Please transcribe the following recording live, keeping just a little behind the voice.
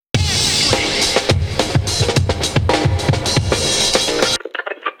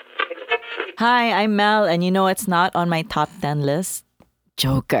Hi, I'm Mel, and you know it's not on my top 10 list?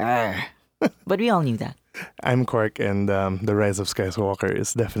 Joker. But we all knew that. I'm Cork, and The Rise of Skywalker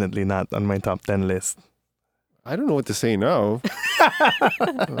is definitely not on my top 10 list. I don't know what to say now.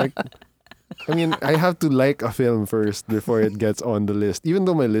 Like, I mean, I have to like a film first before it gets on the list, even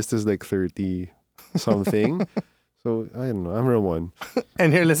though my list is like 30 something. So, I don't know. I'm Ramon.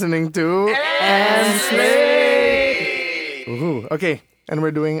 And you're listening to Slay! Woohoo. Okay, and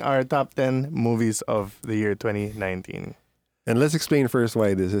we're doing our top 10 movies of the year 2019. And let's explain first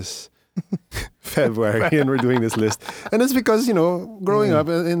why this is February and we're doing this list. And it's because, growing up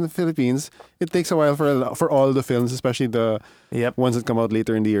in the Philippines, it takes a while for all the films, especially the Yep. ones that come out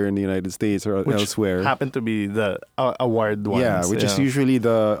later in the year in the United States or Which elsewhere. happen to be the award ones. Yeah, which is usually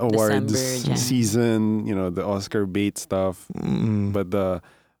the awards December, Jan. season, the Oscar bait stuff, Mm. but the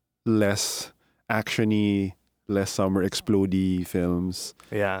less actiony, less summer explodey films,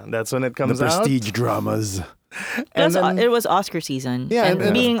 Yeah, that's when it the comes out. prestige dramas. And Plus, then- it was Oscar season. Yeah, and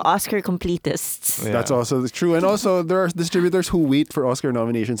and- being Oscar completists. Yeah. That's also true. And also, there are distributors who wait for Oscar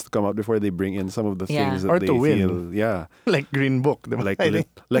nominations to come out before they bring in some of the Yeah. things that Or they to win. feel. Yeah, like Green Book. diba? like I think.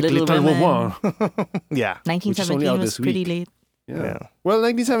 Little Little Women. Woman. Yeah. Which is only 1917 out was this pretty week. late. Yeah. Well,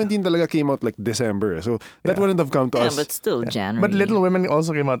 1917 talaga came out like December, so that wouldn't have come to Yeah, us. but still January. But Little Women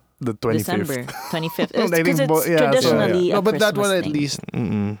also came out the 25th. December 25th. I It's think because it's bo- yeah, so- traditionally a No, but that Christmas one at thing. least.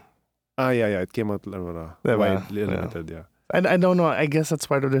 Mm-mm. Yeah, it came out Diba? widely Yeah. limited. Yeah. I don't know. I guess that's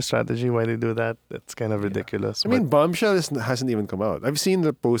part of their strategy why they do that. It's kind of ridiculous. I mean, Bombshell hasn't even come out. I've seen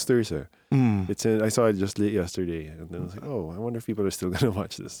the posters. I saw it just yesterday, and then I was like, oh, I wonder if people are still gonna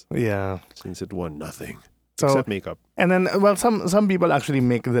watch this yeah. since it won nothing So except makeup. and then some people actually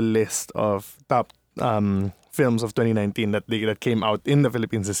make the list of top films of 2019 that came out in the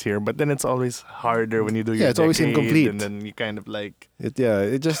Philippines this year. But then it's always harder when you do your Yeah, it's always decade, incomplete. and then you kind of like It's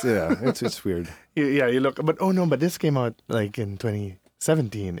weird. you look. But this came out like in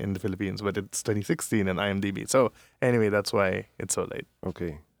 2017 in the Philippines, but it's 2016 in IMDb. So anyway, that's why it's so late.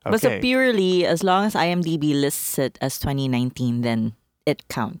 Okay. But so Okay. purely, as long as IMDb lists it as 2019, then it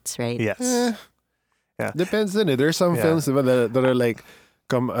counts, right? Yes. Yeah. Depends on it. There's some Yeah. films that are like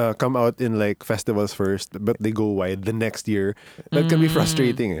come out in like festivals first, but they go wide the next year. That can be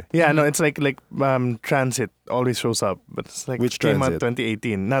frustrating. Eh. Yeah, no, it's like Transit always shows up, but it's like Which came out Transit?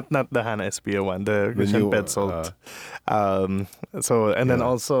 2018, not the Hannah Espia one, the Christian new, Petzold. Then Yeah.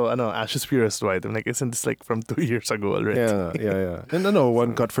 also Ashes Purest White. I'm like, isn't this like from 2 years ago already? Yeah. And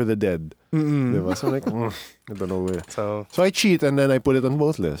One Cut for the Dead. Diba? So I'm like, I don't know. So So I cheat and then I put it on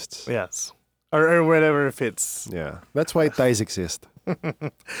both lists. yes, or wherever fits. Yeah. That's why ties exist.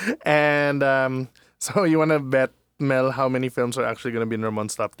 And so you wanna bet, Mel, how many films are actually gonna be in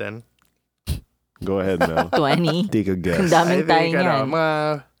Ramon's top 10? Go ahead, Mel. 20. Take a Ang guess. daming tayo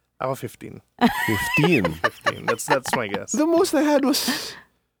niyan. Ako 15. 15. 15. That's my guess. The most I had was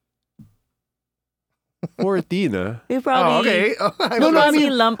 14. We Oh, probably, okay. we'll probably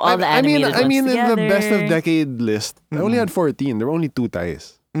lump all the animated I mean, ones in the best of together. decade list, I only had 14. There were only 2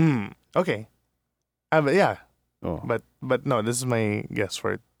 ties. Okay. But yeah. Oh. But no, this is my guess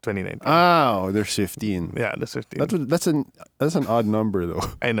for 2019. Oh, there's 15. Yeah, that's 15. That's an odd number though.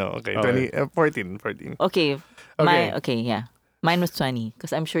 I know. Okay, Okay. 14. Okay, Okay. yeah. Mine was 20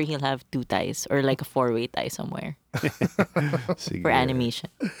 because I'm sure he'll have 2 ties or like a 4-way tie somewhere Sige. for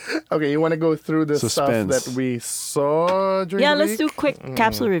animation. Okay, you want to go through the Suspense. stuff that we saw during Yeah, the let's week? do quick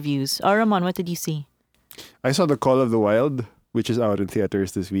capsule reviews. Oh, Ramon, what did you see? I saw The Call of the Wild, which is out in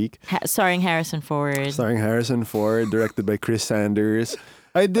theaters this week, Starring Harrison Ford. starring Harrison Ford, directed by Chris Sanders.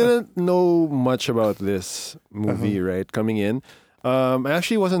 I didn't know much about this movie, right, coming in. I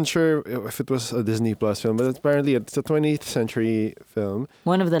actually wasn't sure if it was a Disney Plus film, but apparently it's a 20th century film.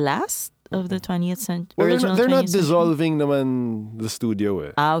 One of the last of the 20th century. Well, original they're not 20th century? dissolving naman the studio.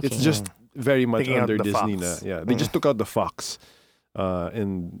 Eh. Ah, okay. It's just very much Taking out under the Disney Fox. na. Yeah, they just took out the Fox.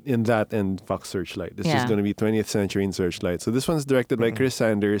 In that and Fox Searchlight. It's Yeah. just going to be 20th Century in Searchlight. So this one's directed by Chris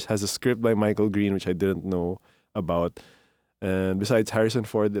Sanders, has a script by Michael Green, which I didn't know about. And besides Harrison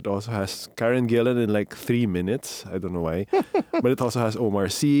Ford, it also has Karen Gillan in like 3 minutes. I don't know why. But it also has Omar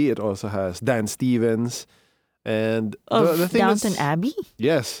Sy. It also has Dan Stevens. And Of the thing Downton that's, Abbey?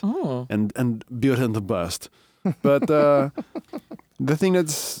 yes. Oh. And Beauty and the Bust. But the thing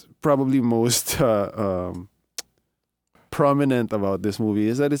that's probably most prominent about this movie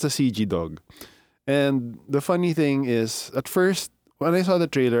is that it's a CG dog. And the funny thing is, at first, when I saw the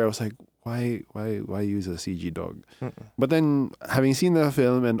trailer, I was like, why use a CG dog? But then, having seen the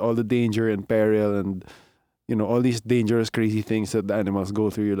film and all the danger and peril and all these dangerous, crazy things that the animals go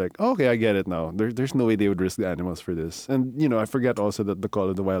through. You're like, oh, okay, I get it now. There's no way they would risk the animals for this. And, I forget also that The Call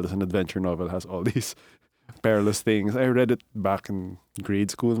of the Wild is an adventure novel, has all these perilous things. I read it back in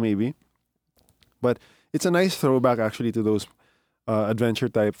grade school, maybe. But it's a nice throwback, actually, to those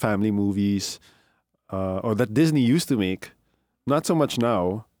adventure-type family movies or that Disney used to make. Not so much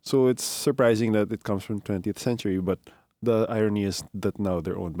now. So it's surprising that it comes from 20th century, but the irony is that now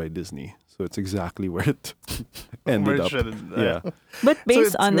they're owned by Disney. So it's exactly where it ended Where up. should it- Yeah. But based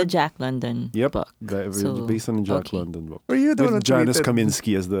it's on the good. Jack London Yep. book. So, Based on the Jack okay. London book. Were you the one With who Janusz tweeted-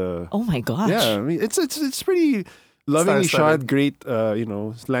 Kaminski as the... Oh my gosh. Yeah, I mean, it's pretty lovingly Star-studded. shot, great,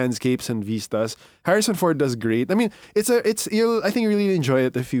 landscapes and vistas. Harrison Ford does great. I mean, I think you really enjoy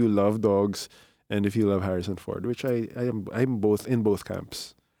it if you love dogs and if you love Harrison Ford, which I'm both in both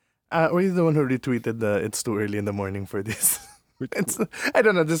camps. Were you the one who retweeted the "It's too early in the morning for this"? I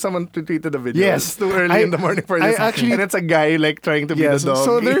don't know. Just someone retweeted a video. Yes. It's too early in the morning for I this. actually- and it's a guy like trying to be the dog.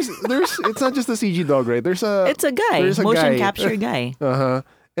 So there's it's not just a CG dog, right? There's It's a guy, There's a motion guy. capture guy.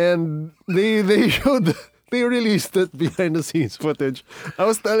 And they showed they released that behind the scenes footage. I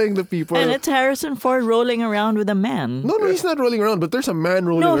was telling the people, And it's Harrison Ford rolling around with a man. no, he's not rolling around, but there's a man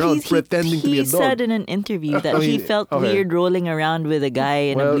rolling around pretending to be a dog. He said in an interview that Oh, he felt okay. weird rolling around with a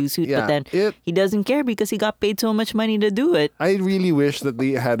guy in a Well, blue suit, yeah, but then he doesn't care because he got paid so much money to do it. I really wish that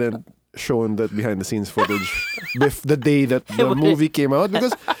they hadn't shown that behind the scenes footage the day that the movie came out,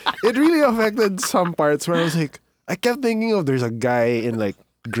 because it really affected some parts where I was like, I kept thinking of there's a guy in like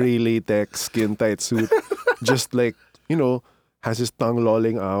gray latex skin tight suit, just like, has his tongue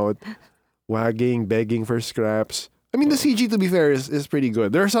lolling out, wagging, begging for scraps. I mean, the CG, to be fair, is pretty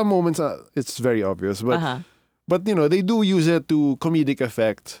good. There are some moments it's very obvious, but but they do use it to comedic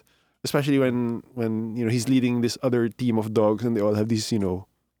effect, especially when he's leading this other team of dogs and they all have these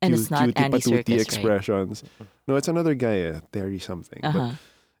And it's not cutie Andy patootie Serkis, right? expressions. No, it's another guy, Terry something. But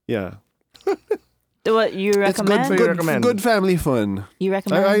yeah, What you recommend? So you good, recommend? good family fun. You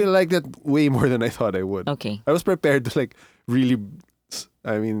recommend? I like that way more than I thought I would. Okay. I was prepared to really,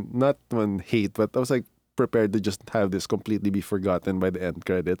 I mean, not hate, but I was prepared to just have this completely be forgotten by the end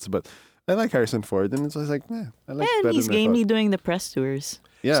credits. But I like Harrison Ford, and it's I like it And better he's than I gamely thought. doing the press tours.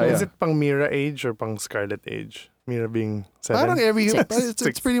 Yeah, So yeah. is it pang Mira age or pang Scarlet age? Mira being 7. Parang it's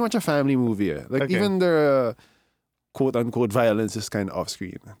Six. pretty much a family movie. Like Okay. even their quote unquote violence is kind of off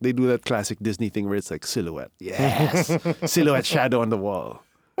screen. They do that classic Disney thing where it's like silhouette. Yes. Silhouette shadow on the wall.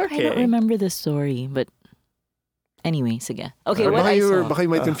 I don't remember the story, but anyway, sige. Okay, what I saw. Baka you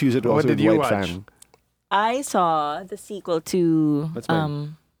might confuse it what also did with you White watch? Fang. I saw the sequel to That's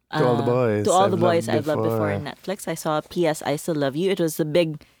mine. To All the Boys To All I've the Boys Loved I've Loved Before Before. on Netflix. I saw P.S. I Still Love You. It was the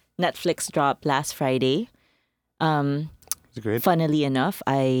big Netflix drop last Friday. It's great. Funnily enough,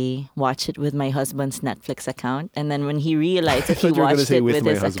 I watched it with my husband's Netflix account, and then when he realized that he thought you were gonna watched say it with with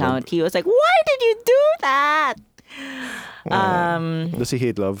my his husband. account, he was like, "Why did you do that?" Does he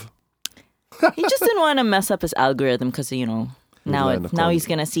hate love? He just didn't want to mess up his algorithm because now Line of now con- he's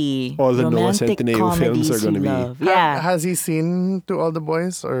gonna see All the Noah romantic Centineo comedies films are gonna he be- love. Yeah. Has he seen To All the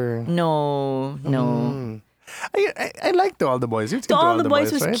Boys or? No. I like To All the Boys. You've seen To All the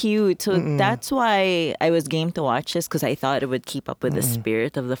Boys was right? cute, so that's why I was game to watch this because I thought it would keep up with the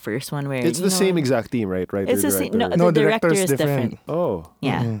spirit of the first one. Where It's the same exact team, right? Right. It's the same. No, No, the director director's is different. Oh,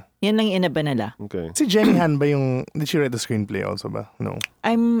 Yeah, yan lang inaba nila. okay. Si Jenny Han ba yung... Did she write the screenplay also ba? No.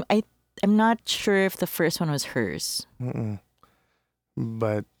 I'm not sure if the first one was hers.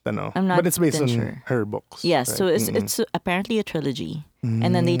 But, I'm not but it's based then on sure. her books. Yes, right? so it's apparently a trilogy,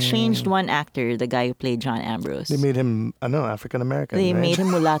 and then they changed one actor, the guy who played John Ambrose. They made him, African American. They right? made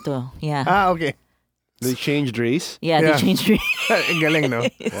him mulatto. Yeah, Okay. They changed race. yeah, Yeah. they changed race. Galing, no?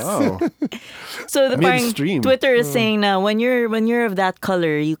 Wow. So the parang Midstream. Twitter is saying now when you're of that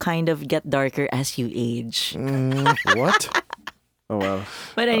color, you kind of get darker as you age. What? Oh wow.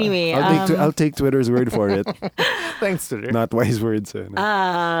 But anyway, I'll take Twitter's word for it. Thanks to her. Not wise words. No.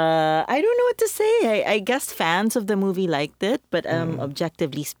 I don't know what to say. I guess fans of the movie liked it, but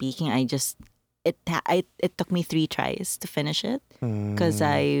objectively speaking, it took me 3 tries to finish it because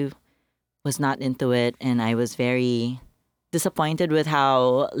I was not into it, and I was very disappointed with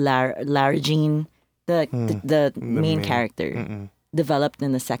how Lara Jean, the main character, developed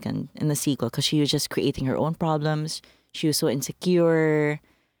in the sequel because she was just creating her own problems. She was so insecure.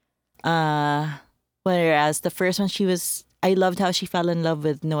 Whereas the first one, I loved how she fell in love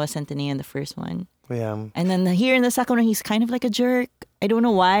with Noah Centineo in the first one. Yeah. And then here in the second one, he's kind of like a jerk. I don't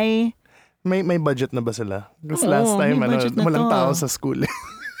know why. May budget na ba sila? Because Oo, last time, may budget na walang to. tao sa school.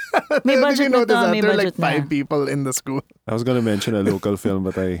 May Did budget you na notice to, that? may There are like budget na. 5 people in the school. I was gonna mention a local film,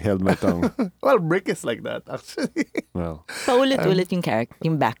 but I held my tongue. Well, Brick is like that, actually. Well, Paulit-ulit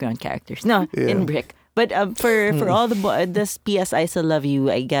yung background characters. No, Yeah. in Brick. But for all this PS I Still Love You,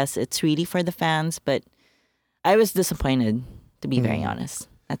 I guess it's really for the fans, but I was disappointed, to be very honest.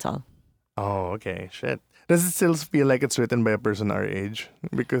 That's all. Oh, okay. Shit. Does it still feel like it's written by a person our age?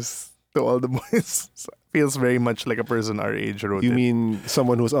 Because To All the Boys feels very much like a person our age wrote you it. mean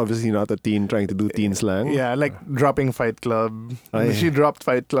someone who's obviously not a teen trying to do teen slang? Yeah, like dropping Fight Club. Oh, yeah. She dropped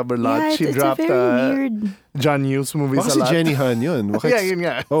Fight Club a lot. Yeah, She it's dropped a very weird. John Hughes movies Baka a si lot. Jenny Han yun. Baka Yeah, it's- yun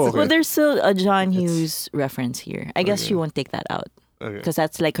nga. Oh, okay. Well, there's still a John Hughes reference here. I guess Okay. she won't take that out Okay. because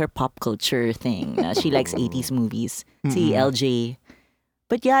that's like her pop culture thing. She likes 80s movies. See LJ.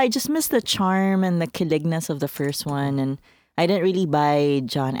 But yeah, I just miss the charm and the kiligness of the first one, and I didn't really buy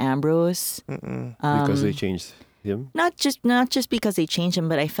John Ambrose. because they changed him. Not just because they changed him,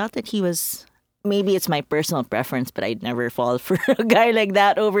 but I felt that he was. Maybe it's my personal preference, but I'd never fall for a guy like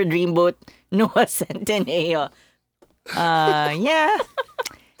that over Dreamboat Noah Centineo. Yeah.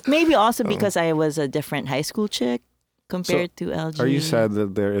 Maybe also because I was a different high school chick compared to LG. Are you sad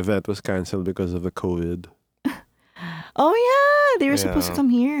that their event was cancelled because of the COVID Oh yeah, they were supposed to Yeah. come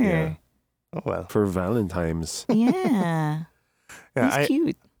here. Yeah. Oh, well. for Valentine's? Yeah, Yeah, he's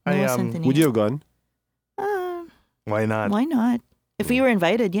cute. I, Noah um, Centineo. Would you have gone? why not? Why not? If we were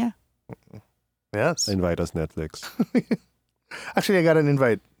invited, yeah. Yes. Invite us, Netflix. Actually, I got an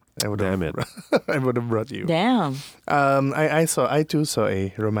invite. I would Damn have, it. I would have brought you. Damn. I too saw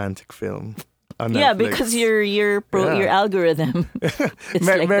a romantic film on Yeah, Netflix. because your Yeah. algorithm is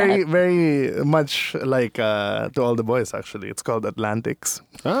like very that. very much like To All the Boys. Actually, it's called Atlantics.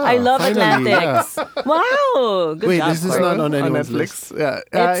 Ah, I love finally, Atlantics. Wow. Good Wait, job. is this Corey. not on anyone's Netflix? list? Yeah,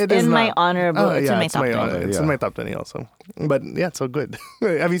 It's it is in my not. honorable. it's in my top 20. It's Yeah. in my top 20 also. But yeah, it's so good.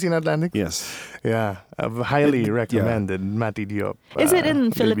 Have you seen Atlantic? Yes. Yeah, I've highly recommended Matty Diop. Is it in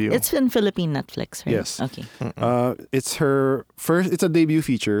debut. It's in Philippine Netflix, right? Yes. Okay. It's her first. It's a debut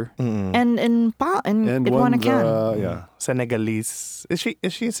feature, And and it won won a can. yeah. Senegalese. Is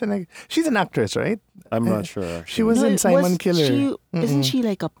she Senegal? She's an actress, right? I'm not sure. She was in Simon Killer. Isn't she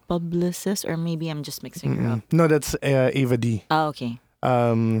like a publicist, or maybe I'm just mixing her up? No, that's Eva D. Oh, okay.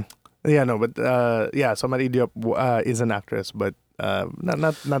 Yeah, no, but yeah, so Matty Diop is an actress, but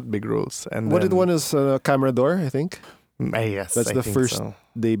not big roles. And What it then- won is Camera Door, I think. Yes, That's I the think first so.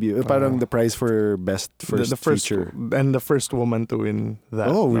 debut. Parang the prize for best first, the first feature. and the first woman to win that.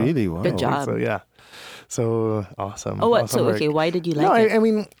 Oh, no? really? Wow. Good job. So yeah, so awesome. Oh, what? awesome So work. okay, why did you like No, it? I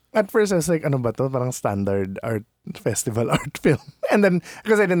mean, at first I was like, ano ba to? Parang standard art festival art film. And then,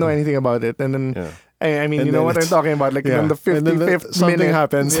 because I didn't know anything about it. And then, Yeah. I mean, And you know then what I'm it's- talking about? Like, yeah. in the And then 55th something minute.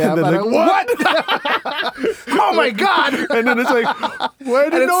 happens, Yeah, and then like, parang, what? Oh my God! And then it's like, why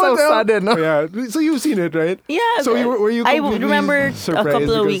And did it's no so one tell? sudden, no? Yeah. So you've seen it, right? Yeah. So were you I completely remember a surprised couple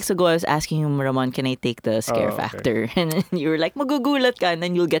of because- weeks ago I was asking him, Ramon, can I take the scare Oh, okay. factor? And then you were like, magugulat ka, and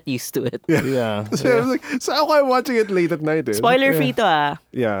then you'll get used to it. Yeah. So I was like, so how am I watching it late at night? Eh? Spoiler free to ah.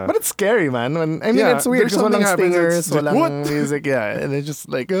 Yeah. But it's scary, man. I mean, Yeah, it's weird there's because something walang happens, stingers, it's like, walang what? music, yeah. And it's just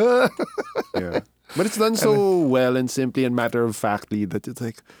like, Yeah. But it's done so well and simply and matter of factly that it's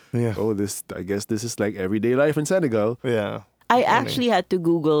like, yeah. oh, I guess this is like everyday life in Senegal. Yeah. I actually had to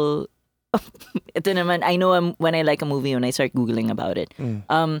Google. Ito naman, I know when I like a movie, when I start Googling about it,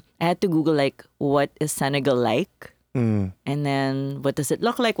 I had to Google like, what is Senegal like? Mm. And then what does it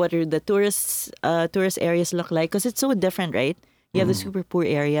look like? What are the tourist areas look like? Because it's so different, right? You have the super poor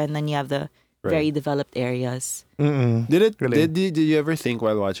area, and then you have the very developed areas. Mm-mm. Did you ever think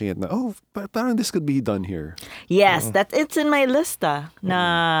while watching it na, oh, parang this could be done here? Yes, it's in my lista.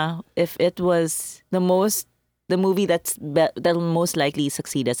 Na if it was the movie that'll most likely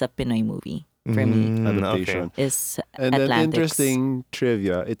succeed as a Pinoy movie for me Adaptation. is And then Atlantics. interesting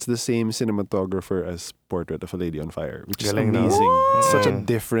trivia, it's the same cinematographer as Portrait of a Lady on Fire, which is Galing, no? amazing. It's such a What?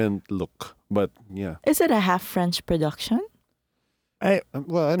 different look. But yeah. Is it a half French production?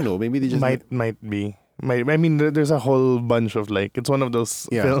 Well, I don't know. Maybe they just Might be. I mean, there's a whole bunch of like, it's one of those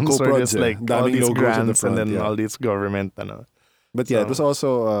Yeah, films where co-prods, there's like yeah. all Daming these logos in the grants and front, then yeah. all these government, ano. But yeah, it So- was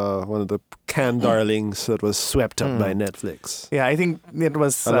also one of the canned darlings that was swept up by Netflix. Yeah, I think it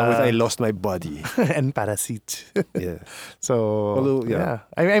was Along with I Lost My Body. and Parasite. Yeah. So Although, yeah.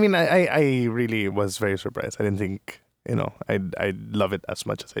 I mean, I really was very surprised. I didn't think I'd love it as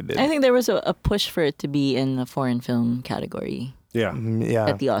much as I did. I think there was a push for it to be in the foreign film category Yeah. Yeah.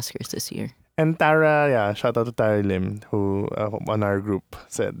 at the Oscars this year. And Tara, shout out to Tara Lim, who on our group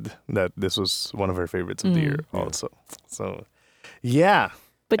said that this was one of her favorites of the year also. So, yeah.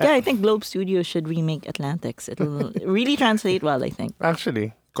 But yeah, I think Globe Studios should remake Atlantics. It'll really translate well, I think.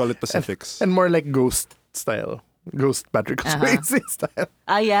 Actually, Call it Pacifics. And more like Ghost style. Ghost Patrick Swayze style.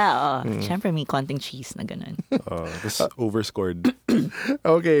 Yeah. Siyempre may konting cheese na ganun. This overscored.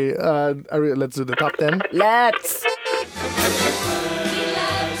 Okay, let's do the top 10. Let's!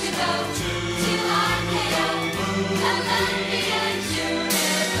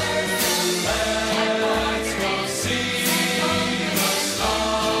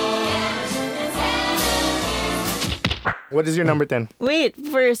 What is your number 10? Wait,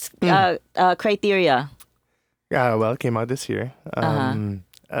 first, criteria. Yeah, well, came out this year.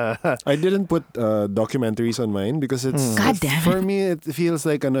 I didn't put documentaries on mine because it's God damn for me it feels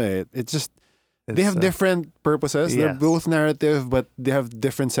like it's just they have different purposes. They're yes. both narrative, but they have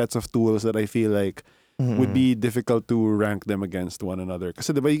different sets of tools that I feel like would be difficult to rank them against one another.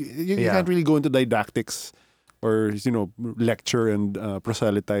 Kasi diba, you can't really go into didactics or lecture and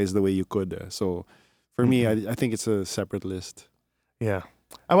proselytize the way you could. So for me, I think it's a separate list. Yeah.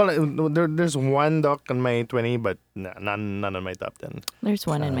 Well, there's one doc on my 20, but none on my top 10. There's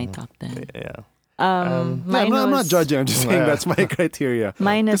one in my top 10. Yeah. Mine I'm not was- judging. I'm just saying that's my criteria.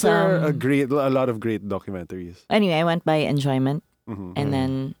 Mine is, Because there are a lot of great documentaries. Anyway, I went by enjoyment. Mhm. And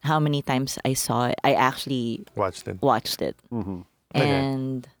then how many times I saw it, I actually Watched it. watched it. Mhm.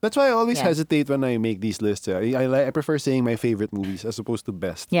 And That's why I always Yeah. hesitate when I make these lists. I prefer saying my favorite movies as opposed to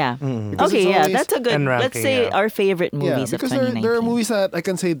best. yeah. Because Okay, it's yeah, always- that's a good, And let's ranking, say yeah. our favorite Yeah, movies of because 2019. there are movies that I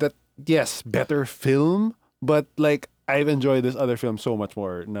can say that, yes, better film, but like I've enjoyed this other film so much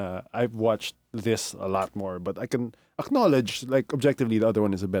more. I've watched this a lot more, but I can acknowledge, like, objectively, the other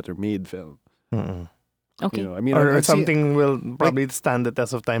one is a better made film. Okay. I mean, Or I've seen- something will probably stand the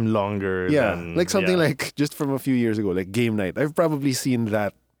test of time longer. yeah, than, like something like just from a few years ago, like Game Night. I've probably seen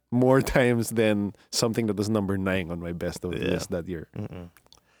that more times than something that was number 9 on my best of the list that year.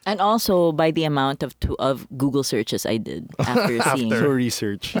 And also by the amount of Google searches I did after seeing So it.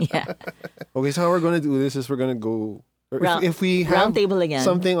 research. Yeah. Okay, so how we're gonna do this is we're gonna go. Or Round- if we have round table again.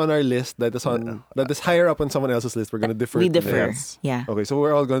 something on our list that is higher up on someone else's list, we're gonna defer. We to differ. theirs. Yeah. Okay, so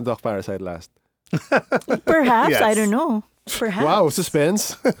we're all gonna talk Parasite last. Perhaps, I Yes. don't know. Perhaps. Wow,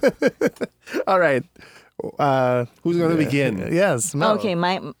 suspense. All right. Who's gonna begin? Yes. Mel. Okay,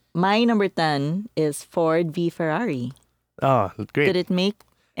 my number 10 is Ford v Ferrari. Oh, great. Did it make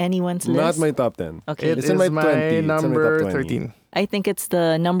anyone's list? Not my top 10. Okay. It It's is in my my 20. It's in my top number 20. 13. I think it's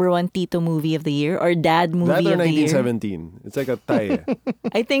the number 1 Tito movie of the year or Dad movie That or of the year. 1917. It's like a tie.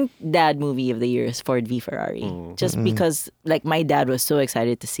 I think Dad movie of the year is Ford v Ferrari. Just because like my dad was so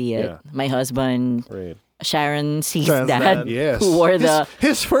excited to see it. Yeah. My husband, Right. Sharon C's Sharon's dad, dad. Yes. who wore the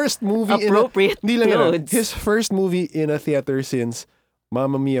his first movie appropriate Hindi lang yun, clothes. his first movie in a theater since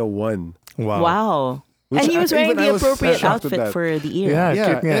Mamma Mia 1. Wow. Wow. Which And he was wearing even I the was appropriate shocked at outfit that. for the era. Yeah, Yeah,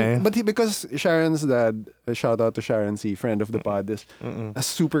 cute nga eh. but because Sharon's dad, shout out to Sharon C, friend of the pod, is a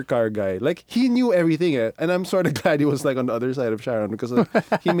supercar guy. Like, he knew everything, and I'm sort of glad he was like on the other side of Sharon because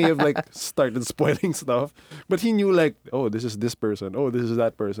he may have like started spoiling stuff, but he knew like, oh, this is this person, oh, this is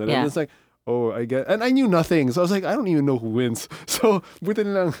that person, Yeah. and it's like, oh, I get, and I knew nothing, so I was like, I don't even know who wins. So, buti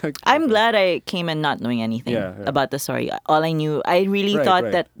na lang, like, I'm glad I came in not knowing anything Yeah, yeah. about the story. All I knew, I really Right, thought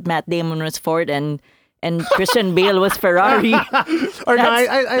right. that Matt Damon was Ford and Christian Bale was Ferrari. Or no, That's-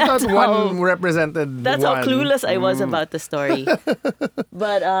 I thought that's one how- represented That's one. how clueless I was about the story.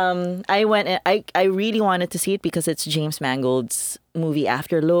 But I went. I really wanted to see it because it's James Mangold's movie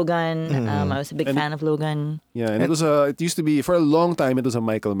after Logan. I was a big And- fan of Logan. yeah, and it used to be, for a long time, it was a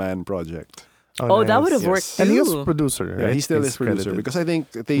Michael Mann project. Oh, that would have Yes. worked And he was too. producer, Yeah, right? he still He's is producer credited. because I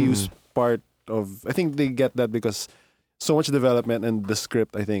think they use part of. I think they get that because so much development and the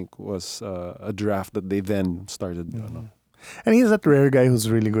script I think was a draft that they then started. And he's that rare guy who's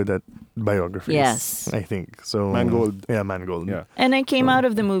really good at biographies. Yes. I think. So Mangold. Yeah, Mangold. Yeah, And I came out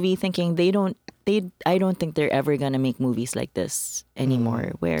of the movie thinking I don't think they're ever gonna make movies like this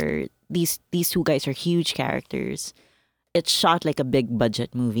anymore. Where these two guys are huge characters. It's shot like a big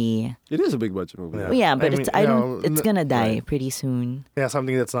budget movie. it is a big budget movie. Yeah. Well, yeah, but I it's mean, it's gonna die right. pretty soon. Yeah,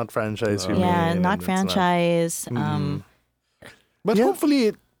 something that's not franchise. you Yeah, mean, not and it's franchise. But Yeah.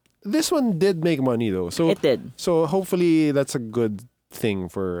 hopefully, this one did make money though. So It did. So hopefully that's a good thing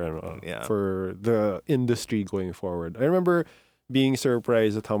for Yeah. for the industry going forward. I remember being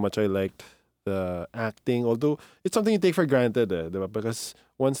surprised at how much I liked the acting, although it's something you take for granted, diba? Because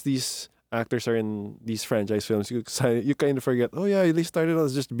once these actors are in these franchise films, you kind of forget, oh yeah, they started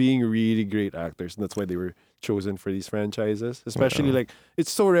as just being really great actors, and that's why they were chosen for these franchises. Especially like, it's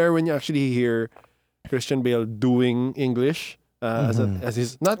so rare when you actually hear Christian Bale doing English as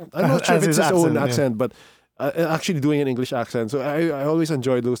his, not, I'm not sure As if it's his his own accent, yeah. accent, but actually doing an English accent. So I always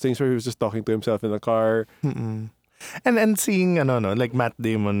enjoyed those things where he was just talking to himself in the car. And seeing like Matt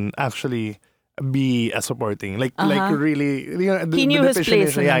Damon actually be a supporting, like Uh-huh. really, He knew his definition place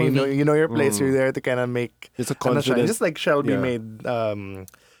is, in the yeah, movie. you know your place. You're there to kind of make It's a ano siya, confident. just like Shelby Yeah. made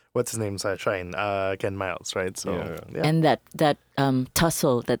what's his name, Shine, Ken Miles, right? So Yeah. And that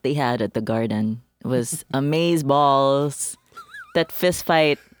tussle that they had at the garden was amaze balls. That fist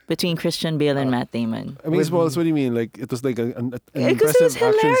fight between Christian Bale and Matt Damon. Amazeballs, what do you mean? Like, it was like an Because it was impressive action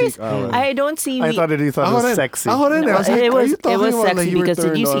hilarious. sequence. I don't see. I thought you thought it was sexy. Ako rin, I was like, it are was you talking about sexy like you were because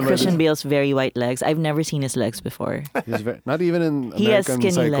did you turned see on by Christian this? Bale's very white legs? I've never seen his legs before. Not even in He has American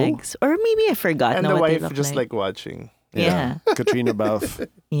skinny Psycho. legs, or maybe I forgot. And now the what they wife look just like watching. yeah, Katrina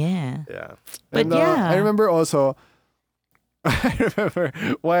Balfe. yeah. Yeah. But And, yeah. I remember also. I remember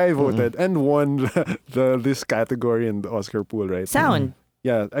why I voted and won this category in the Oscar pool, right? Sound.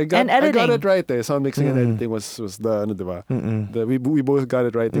 Yeah, I got And editing. it right. Sound mixing and editing was the ano, diba? We both got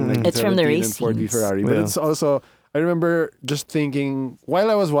it right in It's from the 1917 race and Ford v scenes. Ferrari. But Yeah. it's also I remember just thinking while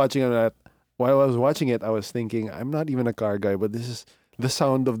I was watching it, I was thinking I'm not even a car guy, but this is the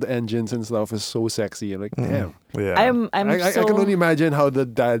sound of the engines and stuff is so sexy. I'm like, damn. Yeah. I can only imagine how the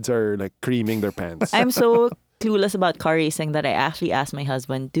dads are like creaming their pants. I'm so clueless about car racing that I actually asked my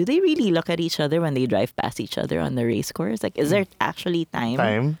husband, do they really look at each other when they drive past each other on the race course? Like, is there actually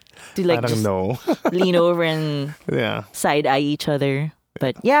time to like I don't just know. lean over and Yeah. side eye each other?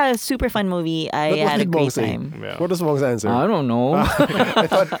 But yeah, super fun movie. I But what had a did great Mong say? time. Yeah. What does Mog's answer? I don't know. I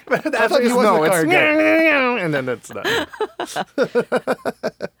thought he was no, a car it's guy. and then it's done.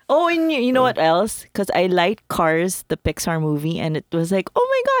 Oh, and you know what else? Because I liked Cars, the Pixar movie, and it was like, oh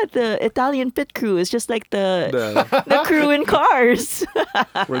my god, the Italian pit crew is just like the crew in Cars.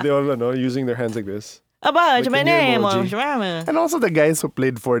 Were they all using their hands like this? About With my the new name, emoji. And also the guys who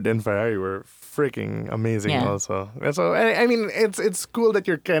played Ford and Ferrari were freaking amazing Yeah. also. So I mean it's cool that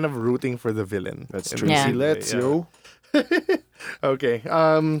you're kind of rooting for the villain. That's In true. this Yeah. See, let's way, yo. Okay.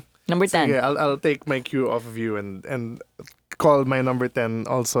 Number 10. Sige, I'll take my cue off of you and call my number 10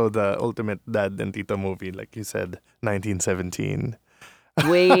 also the ultimate dad and tito movie, like you said, 1917.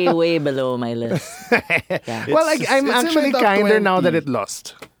 Way below my list. Yeah. Well, I'm it's in my actually top kinder now 20. that it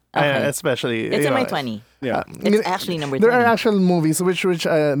lost. Okay. Especially It's you in my know, 20. Yeah. It's actually number 20. There are actual movies which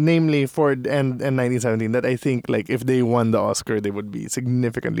namely Ford and 1917 that I think like if they won the Oscar they would be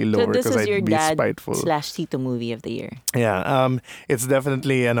significantly So lower this because is your I'd be dad spiteful. / Tito movie of the year. Yeah, it's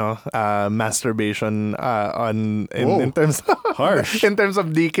definitely masturbation Whoa. in terms of Harsh. in terms of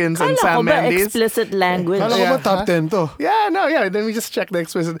Deakins and Kala ko Sam ba Mendes. explicit language? Kala ko Yeah. ba top 10 to? Yeah. Then we just check the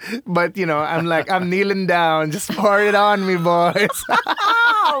explicit. But I'm kneeling down. Just pour it on me, boys.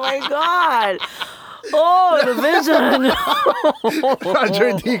 Oh my God. Oh, the vision.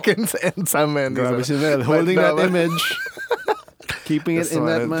 Roger Deakins and Sam Mendes. Grabe si Mel, But holding no, that but- image. Keeping it Just in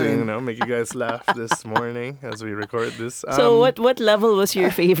that wanted to, mind. make you guys laugh this morning as we record this. So what level was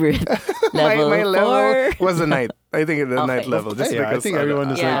your favorite? Level my level 4? was the night. I think the night level. Just Yeah, I because think everyone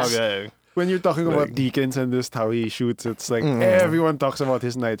is like- okay. When you're talking about Like- Deakins and this how he shoots, it's like Mm. everyone talks about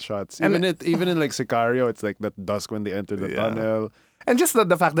his night shots. And- Even in like Sicario, it's like that dusk when they enter the Yeah. tunnel. And just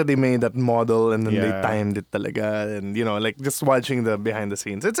the fact that they made that model and then they Yeah. timed it talaga and like just watching the behind the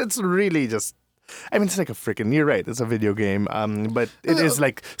scenes. It's really just I mean it's like a freaking you're right, it's a video game. But it is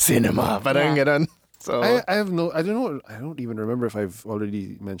like cinema. Parang Yeah. ganon. So I don't know. I don't even remember if I've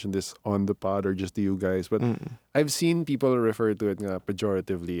already mentioned this on the pod or just to you guys, but I've seen people refer to it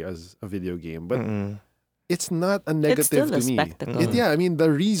pejoratively as a video game, but it's not a negative still to a me. spectacle. I mean,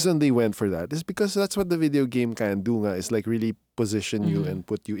 the reason they went for that is because that's what the video game can do. Is like really position you and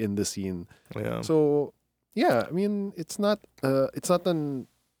put you in the scene. yeah. So yeah, I mean, it's not an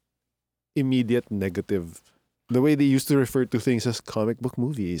immediate negative. The way they used to refer to things as comic book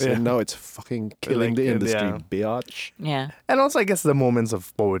movies, Yeah. and now it's fucking killing Like, the industry, yeah. biatch. Yeah. And also, I guess the moments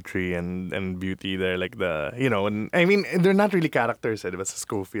of poetry and beauty there, like and I mean, they're not really characters. It was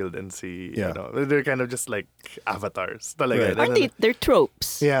Schofield and Yeah. they're kind of just like avatars. Talaga. Right. Aren't they? They're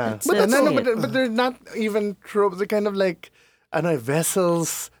tropes. Yeah, But that's it. but they're not even tropes. They're kind of like,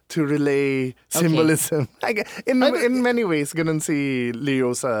 vessels to relay symbolism. In many ways, ganun si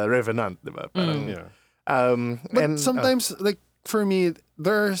Leo's Revenant, diba? Parang, Yeah. and But sometimes, like for me,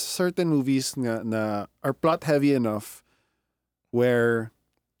 there are certain movies na are plot heavy enough where,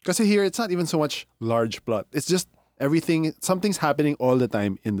 kasi here it's not even so much large plot. It's just something's happening all the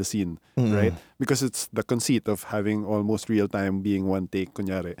time in the scene, right? Because it's the conceit of having almost real time being one take,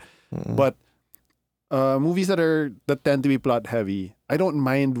 kunyari. But movies that tend to be plot heavy, I don't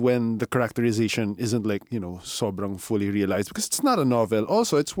mind when the characterization isn't like, sobrang fully realized because it's not a novel.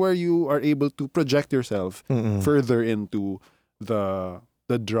 Also, it's where you are able to project yourself further into the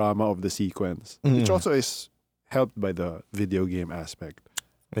drama of the sequence, which also is helped by the video game aspect.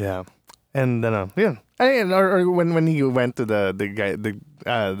 Yeah. And yeah. Or when he went to the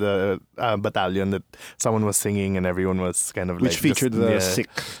battalion that someone was singing and everyone was kind of Which like featured just, the yeah. sick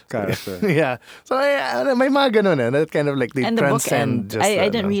character. Yeah. So may mga ganun that kind of like they And the transcend. bookend. Just, I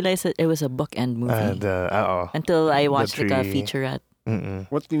didn't realize that it was a bookend movie until I watched like a tree. featurette.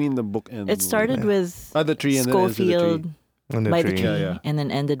 What do you mean the bookend? It started with the tree and then ends with the tree. Schofield by the tree, Yeah. and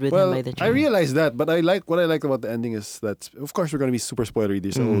then ended with Well, him by the tree. I realized that, but what I like about the ending is that, of course, we're going to be super spoilery.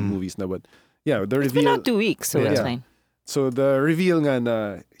 These are old movies now, but yeah, the It's been reveal. out 2 weeks, so it's fine. So the reveal nga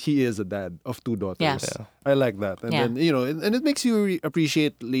na he is a dad of 2 daughters. Yeah. I like that. And then, and it makes you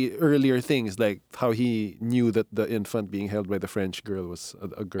appreciate earlier things, like how he knew that the infant being held by the French girl was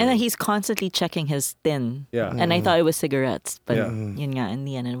a girl. And then he's constantly checking his tin. Yeah. And I thought it was cigarettes, but Yeah. yun nga, in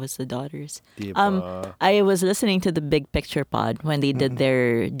the end, it was the daughters. Diba? I was listening to the Big Picture Pod when they did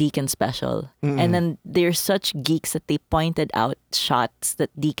their Deacon special. And then they're such geeks that they pointed out shots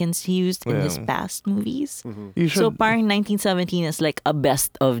that Deacons used in his past movies. You So should. parang 1917 is like a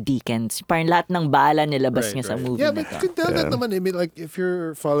best of Deacons. Parang lahat ng bala nilabas niya sa movie Yeah, na but you to. can tell that naman. I mean, like, if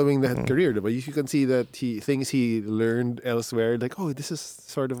you're following that career, diba, you can see that things he learned elsewhere. Like, oh, this is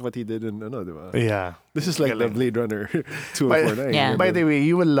sort of what he did in diba? Yeah. This is like the Blade Runner 2049. Yeah. By the way,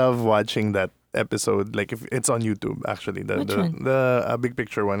 you will love watching that episode. Like if it's on YouTube, actually, Which one? the Big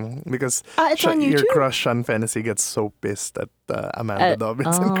Picture one, because It's on your YouTube? crush Sean Fennessy gets so pissed at Amanda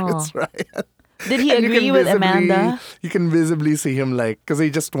Dobbins and Chris Ryan. Did he And you agree can with visibly- Amanda? You can visibly see him like, because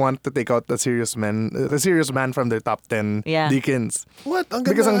they just want to take out the serious man from their top 10 Yeah. deacons. What? Ang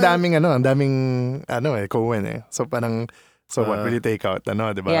Because ang ganda. daming Cohen eh. So parang, so what will you take out?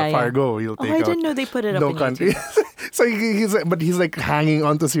 Diba? Yeah. Fargo, you'll Oh, take I out. didn't know they put it up No on Country. YouTube. So he's like hanging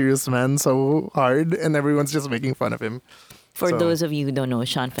on to Serious Man so hard, and everyone's just making fun of him. For So- those of you who don't know,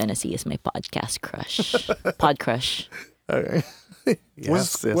 Sean Fennessy is my podcast crush. Pod crush. Okay.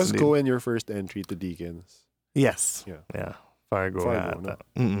 Was indeed. Cohen your first entry to Deacons? Yes. Yeah. Yeah. Fargo. Fargo, yata. no?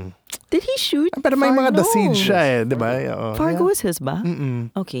 Mm-mm. Did he shoot? Pero may mga The Fargo? Siege siya eh, di ba? Oo. Fargo Yeah. is his ba?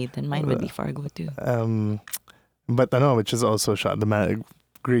 Mm-mm. Okay, then mine would be Fargo too. But which is also shot, the man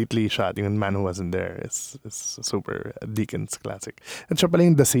greatly shot, yung Man Who Wasn't There is super Deacon's classic. And siya pala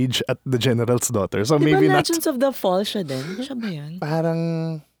yung The Siege at the General's Daughter. So Di ba maybe not. Legends of the Fall siya din? Siya ba yun?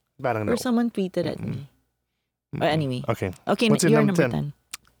 Parang no. Or someone tweeted at me. Anyway. Okay. Okay, What's your you're number number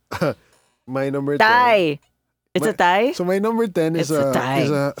 10? 10. My number 10. Tie! It's a tie? So my number 10 It's is a tie.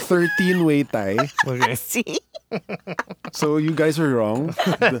 a 13-way tie. Okay. See? So you guys are wrong.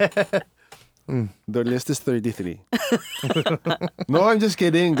 The list is 33. No, I'm just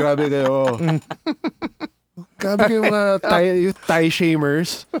kidding. Grabe kayo. Grabe kayo mga you tie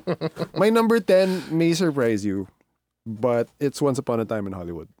shamers. My number 10 may surprise you, but it's Once Upon a Time in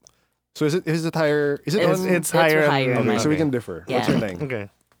Hollywood. So is it higher? Is it on? It's higher. higher. Okay, so we Okay. can differ. Yeah. What's your name? Okay.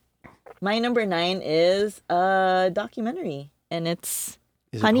 My number 9 is a documentary. And it's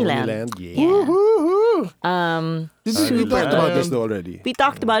Is it Honeyland. Yeah. Woohoo! We talked about this though already. We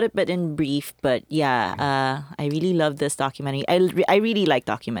talked about it, but in brief. But yeah, I really love this documentary. I really like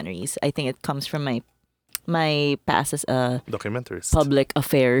documentaries. I think it comes from my past as a Documentarist. public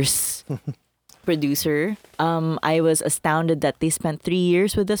affairs producer. I was astounded that they spent 3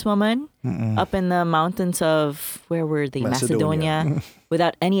 years with this woman up in the mountains of, where were they? Macedonia.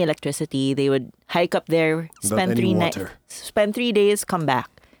 Without any electricity. They would hike up there, spend any 3 water. spend 3 days, come back.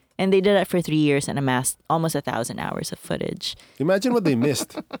 And they did that for 3 years and amassed almost 1,000 hours of footage. Imagine what they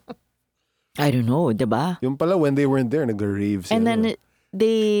missed. I don't know, diba? Yung pala when they weren't there, nag-rave sila. And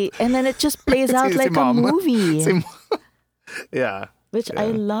then it just plays out Si like a Mom. movie, Yeah. which I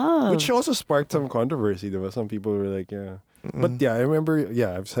love. Which also sparked some controversy. There was some people were like, yeah. But yeah, I remember.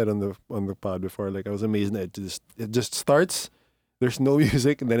 Yeah, I've said on the pod before. Like I was amazed that it just starts. There's no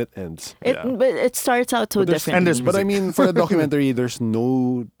music and then it ends. But it starts out so But there's- differently. and there's But I mean, for a documentary, there's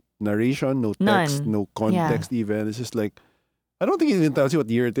no narration, no text, None. no context. Even it's just like I don't think it even tells you what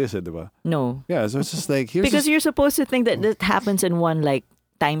year it is, diba? No, Yeah, so it's just like here's because this- you're supposed to think that it happens in one like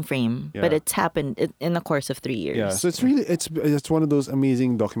time frame, but Yeah. it's happened in the course of 3 years. Yeah, so it's really it's one of those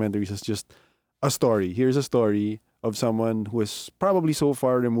amazing documentaries. It's just a story. Here's a story of someone who is probably so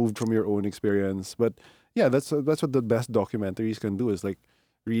far removed from your own experience. But yeah, that's what the best documentaries can do, is like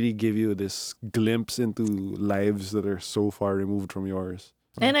really give you this glimpse into lives that are so far removed from yours.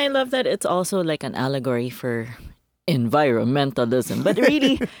 And I love that it's also like an allegory for environmentalism, but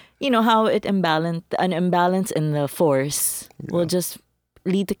really, how an imbalance in the force will just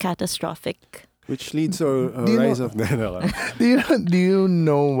lead to catastrophic. Which leads to a Do you rise know- of the Do you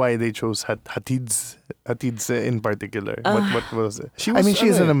know why they chose Hatids in particular? What was it? She I mean, was,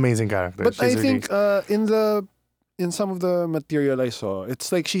 she's ano an eh. amazing character. But She's I think in the in some of the material I saw,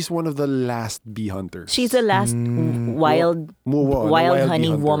 it's like she's one of the last bee hunters. She's the last wild bee honey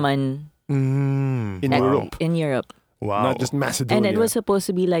hunter woman in at- Europe, in Europe. Wow. not just Macedonia. And it was supposed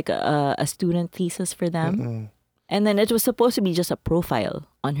to be like a student thesis for them. And then it was supposed to be just a profile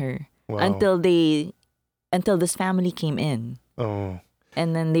on her Wow. until this family came in. Oh.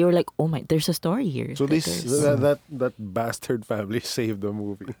 And then they were like, "Oh my, there's a story here." so that this there's- that bastard family saved the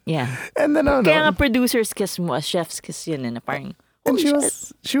movie. yeah. And then Kaya nga producers kiss mo, chef's kiss yun na parang, and "Holy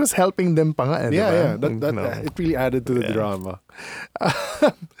she was helping them pa nga, Yeah, diba? that it really added to the Yeah. drama.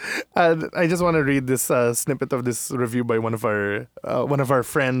 I just want to read this snippet of this review by one of our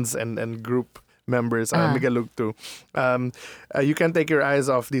friends and group members, Miguel Lugto. You can't take your eyes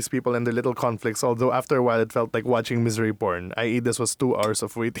off these people and their little conflicts, although after a while it felt like watching misery porn, i.e. this was 2 hours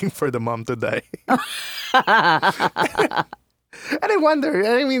of waiting for the mom to die. And I wonder,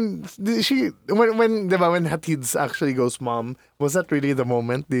 I mean, when Hatids actually goes mom, was that really the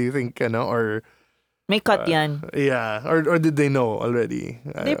moment, do you think, or May cut yan." yeah, or did they know already?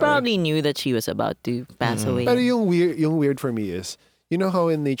 They probably knew that she was about to pass away. Pero yung weird for me is, you know how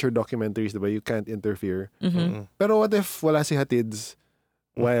in nature documentaries, diba, you can't interfere. Pero what if wala si Hatids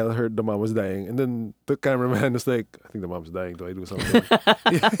while the mom was dying, and then the cameraman was like, "I think the mom's dying. Do I do something?"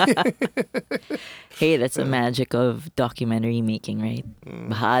 Hey, that's the magic of documentary making, right?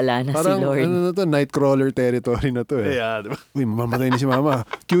 Bahala na si Parang Lord. ano na to, Nightcrawler territory na to eh. Yeah, diba? Uy, mamamatay ni si mama.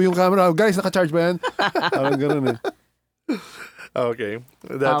 Cue yung camera. Guys, naka-charge ba yan? Parang ganun eh. Okay.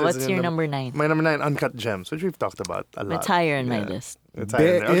 That is What's your number 9? My number 9, Uncut Gems, which we've talked about a lot. It's higher on my Yeah. list. It's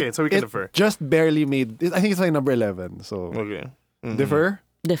higher. Okay, so we can defer. Just barely made. I think it's like number 11. So Okay. Mhm. defer.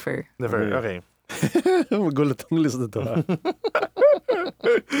 Differ. Defer. Okay. Magulat ang list na to. Ha?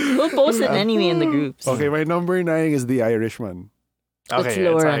 We'll post it anyway in the groups. Okay, my number 9 is The Irishman. Okay.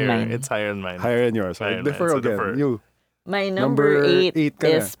 lower it's on higher. mine. It's higher than mine. Higher than yours. Higher than Defer mine, so again. defer. You. My Number number 8 8 ka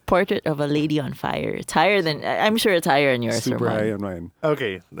na. is Portrait of a Lady on Fire. It's higher than, I'm sure it's higher on yours. Super or high mine. on mine.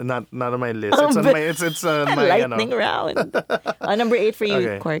 Okay. Not on my list. Oh, It's on but- my. It's on my. Lightning round. Number 8 for you,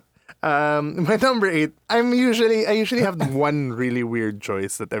 Okay. Quark. My number 8. I usually have one really weird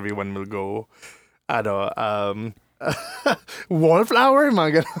choice that everyone will go. Wallflower,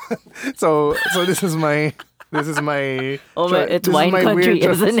 mga ganun. So this is my. Oh, but it's this is wine my country, weird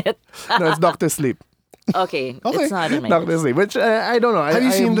choice. isn't it? No, it's Doctor Sleep. Okay, Okay. it's not in my Doctor list. Sleep, which I don't know. Have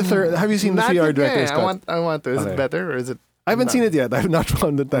you seen the third? Have you seen the Not 3-hour yet, director's yeah, cut? I want to. Is Okay. it better or is it? I haven't not? seen it yet. I've not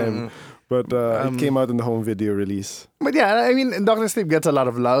found the time. But it came out in the home video release. But yeah, I mean, Doctor Sleep gets a lot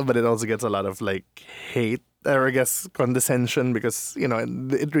of love, but it also gets a lot of like hate, or I guess condescension, because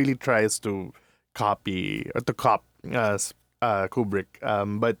it really tries to copy or to cop Kubrick.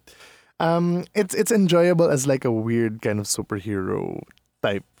 But it's enjoyable as like a weird kind of superhero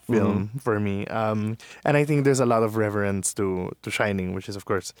type film for me. And I think there's a lot of reverence to Shining, which is of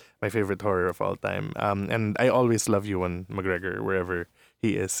course my favorite horror of all time. And I always love Ewan McGregor wherever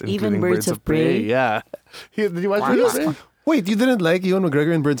he is, Even including Birds of Prey? Yeah. Did you watch Birds of Prey? Wait, you didn't like Ewan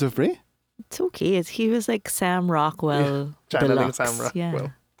McGregor in Birds of Prey? It's okay. He was like Sam Rockwell. Channeling Deluxe. Sam Rockwell. Yeah.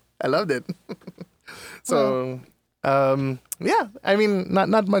 I loved it. So, yeah, I mean,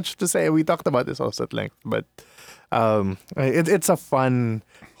 not much to say. We talked about this also at length, but it's a fun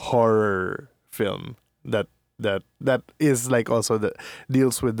horror film that is like also that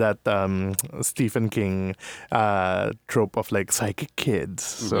deals with that Stephen King trope of like psychic kids.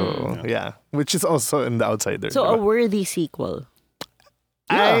 So yeah, which is also in The Outsider. So a diba? worthy sequel.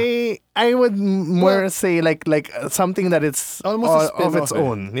 I would more say like something that it's Almost a of its spin-off, eh.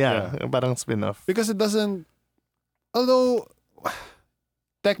 own. Yeah, parang spin-off. Because it doesn't. Although,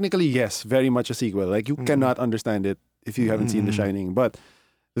 technically, yes, very much a sequel. Like, you cannot understand it if you haven't seen The Shining. But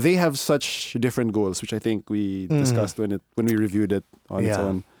they have such different goals, which I think we discussed when we reviewed it on its Yeah.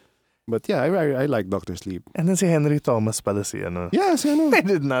 own. But yeah, I like Doctor Sleep. And then si Henry Thomas pala si ano. Yeah, si ano. I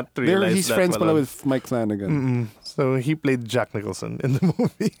did not realize He's that friends pala. pala with Mike Flanagan, So he played Jack Nicholson in the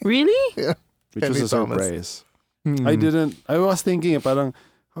movie. Really? which Henry was a Thomas. surprise. I was thinking, parang,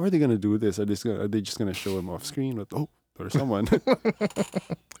 how are they gonna do this? Are they just gonna show him off screen? But there's someone.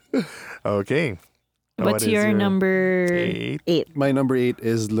 Okay. What's What is your number 8? 8? My number 8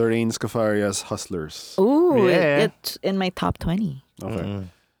 is Lorraine Scafaria's Hustlers. Ooh, Yeah. it's in my top 20. Okay.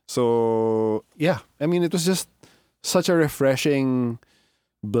 So, yeah. I mean, it was just such a refreshing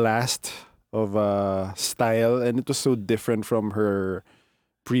blast of style, and it was so different from her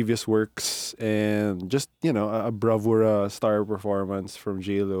previous works, and just, a bravura star performance from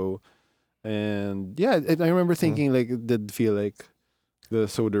J-Lo. And yeah, I remember thinking like it did feel like the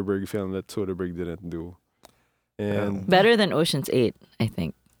Soderbergh film that Soderbergh didn't do. And Better than Ocean's 8, I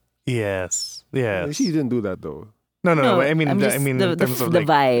think. Yes. she didn't do that though. No, No, I mean, I'm just in the terms of the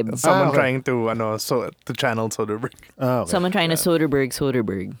like vibe. someone okay. trying to to channel Soderbergh. Oh, okay. Someone trying to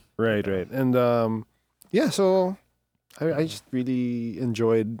Soderbergh. Right. And yeah, so I just really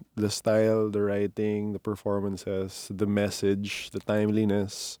enjoyed the style, the writing, the performances, the message, the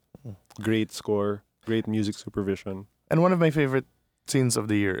timeliness. Great score, great music supervision. And one of my favorite scenes of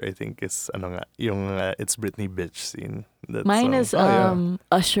the year, I think, is yung It's Britney bitch scene. That's, Mine is yeah.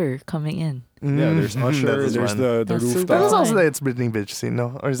 Usher coming in. Yeah, there's Usher, That is there's one. the That's super rooftop. That was fun. also the It's Britney bitch scene,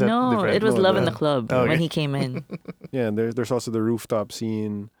 no? Or is that No, different? it was No, Love in the- the Club Okay. when he came in. Yeah, and there's also the rooftop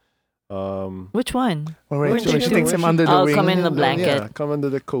scene. Which one? Where Weren't she there takes two? him under the Oh, wing. come in the blanket. Yeah, come under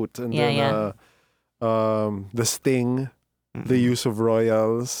the coat. And Yeah, then the sting, the use of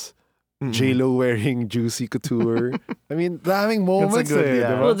royals, J-Lo wearing juicy couture. I mean, daming moments good, eh,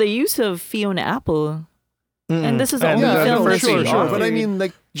 yeah. diba? Well, the use of Fiona Apple. And this is the only yeah, film no, that sure, she sure. But I authored. mean,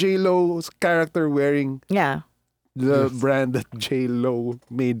 like J-Lo's character wearing Yeah, the brand that J-Lo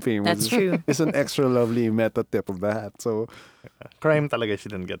made famous. that's true. It's an extra lovely meta tip of the hat. So Crime talaga she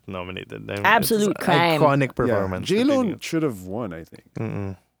didn't get nominated. I mean, Absolute it's crime. Iconic yeah, performance. J-Lo should have won, I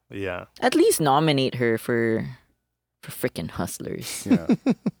think. Yeah. At least nominate her for freaking Hustlers. Yeah.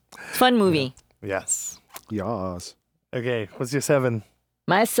 Fun movie. Yes. Yes. Okay, what's your 7?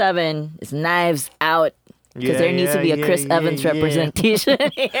 My 7 is Knives Out. Because there needs to be a Chris Evans representation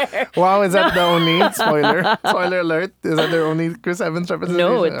here. Wow, is that the only spoiler? Spoiler alert! Is that their only Chris Evans representation?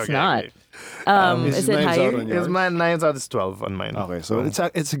 No, it's not. Is Is it Knives Out higher? on yours? Is mine 9 out is 12 on mine. Okay, so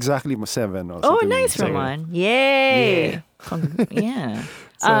it's exactly 7 also. Oh, to me. nice, So, Ramon. Yay. Yeah.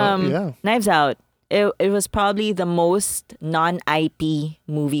 So, yeah. Knives Out. It was probably the most non-IP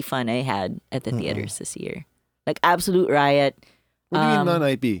movie fun I had at the theaters this year. Like absolute riot. What do you mean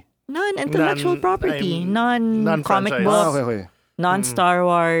non-IP? Non-intellectual property. Non-comic non-franchise. book. Okay. Non-Star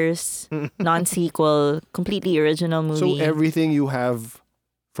Wars. Non-sequel. Completely original movie. So everything you have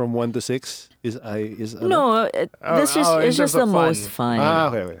from 1 to 6 is ano? No, this is in it's just terms the of fun. most fun.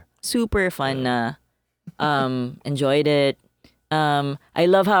 Okay. Super fun na. Enjoyed it. I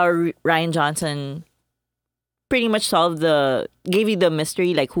love how Ryan Johnson pretty much gave you the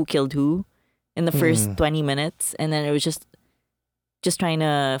mystery, like who killed who in the first 20 minutes. And then it was just trying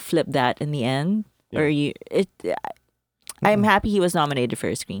to flip that in the end. Yeah. I'm happy he was nominated for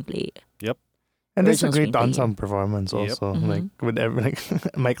a screenplay. And it's a Original great screenplay. ensemble performance also. Mhm. Like with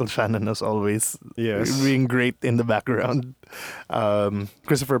Michael Shannon as always Yes. being great in the background.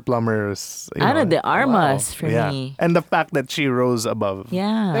 Christopher Plummer's Ana de Armas wow. for yeah. me. And the fact that she rose above.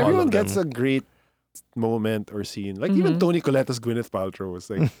 Yeah. Everyone of them. gets a great moment or scene. Like even Toni Collette as Gwyneth Paltrow was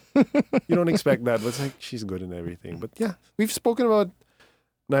like, you don't expect that, but it's like she's good in everything. But yeah, we've spoken about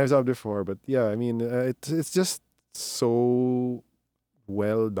Knives Out before, but yeah, I mean, it's just so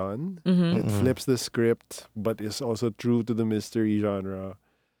well done. It flips the script, but is also true to the mystery genre.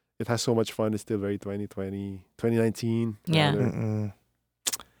 It has so much fun. It's still very 2019. Yeah. rather.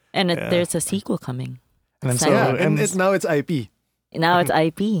 And Yeah. there's a sequel coming. And I'm so Yeah, Yeah, and now it's IP. Now it's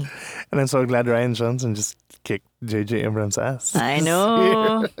IP. and I'm so glad Ryan Johnson just kicked J.J. Abrams' ass. I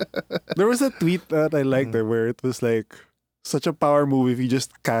know. There was a tweet that I liked where it was like, such a power move if he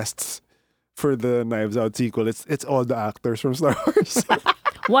just casts for the Knives Out sequel. It's all the actors from Star Wars.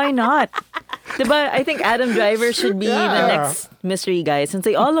 Why not? Diba, I think Adam Driver should be the Yeah. next mystery guy since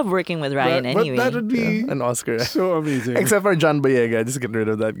they all love working with Ryan anyway. But that would be An Oscar. so amazing. Except for John Boyega. Just get rid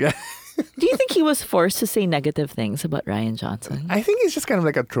of that guy. Do you think he was forced to say negative things about Ryan Johnson? I think he's just kind of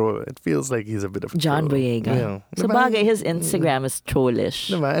like a troll. It feels like he's a bit of a John troll. Boyega. Yeah. So bagay, his Instagram is trollish.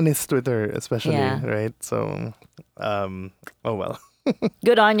 Diba? And his Twitter especially, Yeah. right? So, oh well.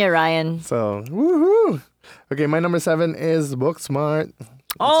 Good on you, Ryan. So, woohoo! Okay, my number 7 is Booksmart.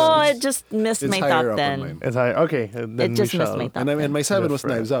 Oh, it just missed It's my higher top up on 10. mine. It's high. Okay, then It just we missed shall. my top 10. And my 7 was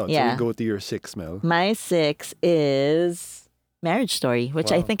Different. Knives Out. Yeah. So we go to your 6, Mel. My 6 is Marriage Story,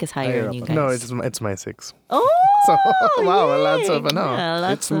 which I Wow. think is higher Higher than up you on guys. No, it's my 6. Oh, So, wow, lots yay. of ano. Yeah,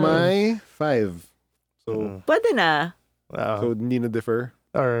 lots It's of- my 5. So, Pwede na. Wow. so hindi na differ.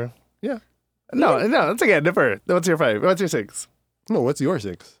 Or Yeah. no, it's okay. Differ. What's your 5? What's your 6? No, what's your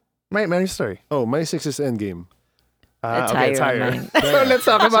 6? My Marriage Story. Oh, my 6 is Endgame. It's Okay, it's higher on higher. mine. So let's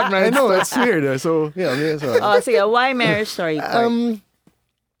talk about I Marriage know, Story. it's weird. So, yeah, me as well. Oh, sige, why Marriage Story? part?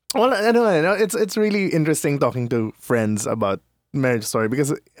 Well, I don't know. It's really interesting talking to friends about Marriage Story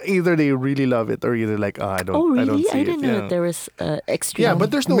because either they really love it or either like, I don't. Oh, I don't really? see I didn't it. know Yeah. that there was extreme. Yeah,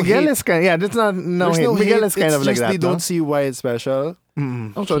 but there's no Miguel hate. is kind. Yeah, that's not There's hate. no Miguel hate. is kind It's of like just that. they no? don't see why it's special.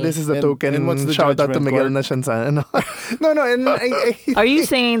 Okay. So this is the And- token and what's the shout out to judgment Miguel court? na siya sa- no, no, and Are you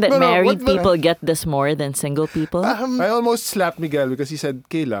saying that No, no, married what- people get this more than single people? I almost slapped Miguel because he said,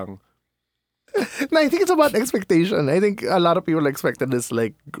 K lang. No, I think it's about expectation. I think a lot of people expected this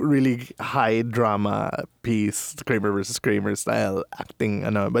like really high drama piece, Kramer versus Kramer style acting,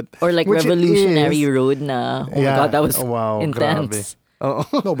 but Or like which it Revolutionary is. Road na. Oh my God, that was intense. Oh.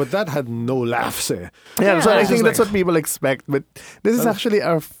 No, but that had no laughs. Eh. Yeah, so I Yeah. think that's what people expect. But this is actually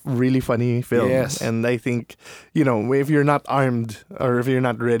a really funny film. Yes. And I think, if you're not armed or if you're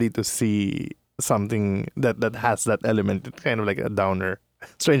not ready to see something that has that element, it's kind of like a downer,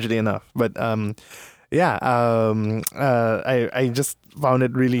 strangely enough. But I just found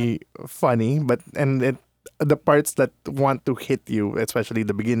it really funny. The parts that want to hit you, especially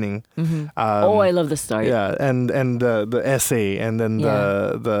the beginning. I love the start. Yeah, and the essay, and then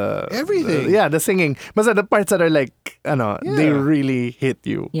the Everything. the singing. But the parts that are like, they really hit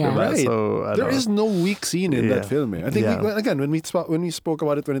you. Yeah. diba? Right. So There is no weak scene in that Yeah. film. Eh. I think Yeah. when we spoke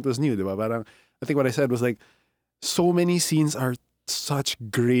about it when it was new, diba? Parang, I think what I said was like, so many scenes are such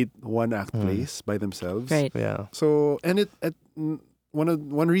great one-act plays by themselves. Right. Yeah. So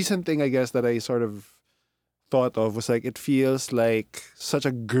one recent thing I guess that I sort of thought of was like it feels like such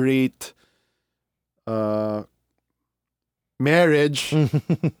a great marriage.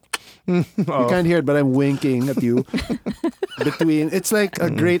 You can't hear it, but I'm winking at you. It's like a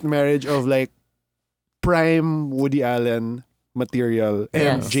great marriage of like prime Woody Allen material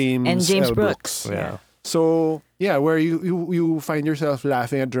and Yes. James And James L. Brooks. Yeah. So yeah, where you find yourself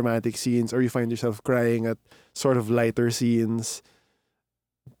laughing at dramatic scenes, or you find yourself crying at sort of lighter scenes.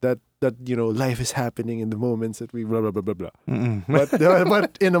 That life is happening in the moments that we blah blah blah blah blah. Mm-mm.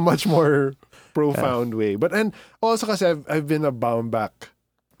 But in a much more profound way. But and also because I've been a Baumbach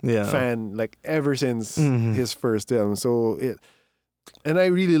Yeah. fan like ever since Mhm. his first film. And I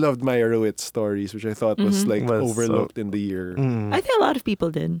really loved Meyerowitz stories, which I thought was like Was so- overlooked in the year. Mm. I think a lot of people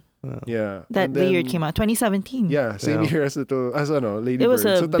did. Yeah, That And the year then- it came out, 2017. Yeah, same Yeah. year as Lady It was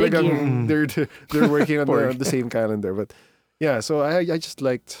Bird. a So big talagang year. they're working on Pork. the same calendar. But yeah, so I just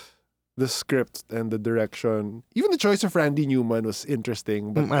liked the script and the direction. Even the choice of Randy Newman was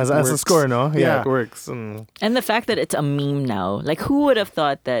interesting. But As it a works. score, no? Yeah. It works. Mm. And the fact that it's a meme now. Like, who would have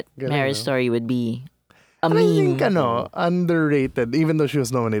thought that Galing, Marriage no? Story would be a And meme? I think, underrated, even though she was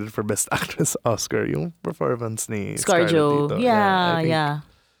nominated for Best Actress Oscar, yung performance ni Scarlett ScarJo. dito. Yeah, I yeah.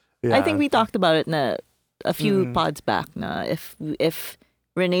 think- I think we talked about it a few Mm. pods back na. If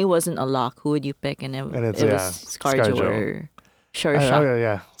Renee wasn't a lock, who would you pick? And it it's, was yeah, ScarJo ScarJo. or Saoirse.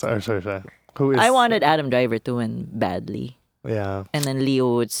 yeah. Sorry. Who is... I wanted Adam Driver to win badly. Yeah. And then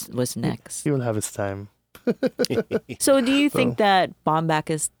Leo was next. He will have his time. So do you think that Baumbach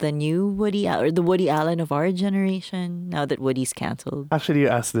is the new Woody or the Woody Allen of our generation now that Woody's canceled? Actually, you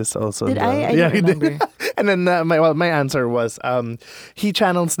asked this also. Did in I? the- I yeah, don't he did. remember. And then my answer was he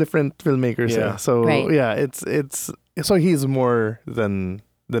channels different filmmakers. Yeah. Yeah. So Right. yeah, it's so he's more than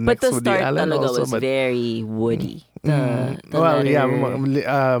the But next the Woody start Allen talaga also. was but very Woody. The well, yeah, letter-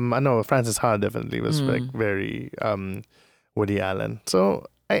 I know Francis Ha definitely was like very Woody Allen. So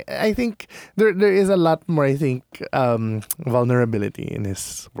I think there is a lot more. I think vulnerability in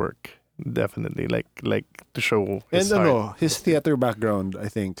his work. Definitely, like to show his And heart. his theater background, I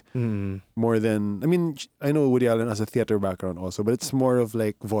think, Mm. more than... I mean, I know Woody Allen has a theater background also, but it's more of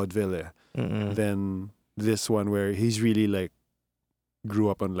like vaudeville Mm-mm. than this one where he's really like grew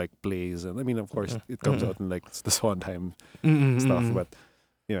up on like plays. And I mean, of course, it comes out in like the Sondheim Mm-mm. stuff, but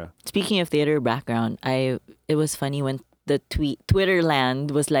yeah. Speaking of theater background, it was funny when the Twitterland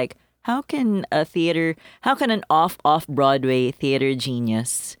was like, how can an off Broadway theater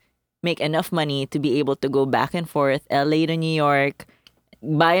genius make enough money to be able to go back and forth LA to New York,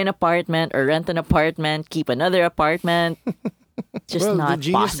 buy an apartment or rent an apartment, keep another apartment? Just well, not the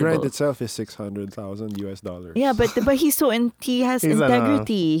Genius possible. Grind itself is $600,000 US. Yeah, but he he has He's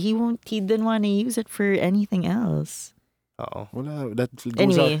integrity. He didn't want to use it for anything else. Oh. Wala, that goes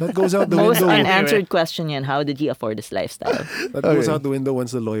Anyway, out. That goes out the Most window. unanswered question yan, how did he afford his lifestyle? That goes Okay. out the window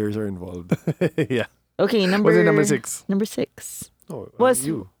once the lawyers are involved. Yeah. Okay, Was it number 6? Number 6. Oh, Was-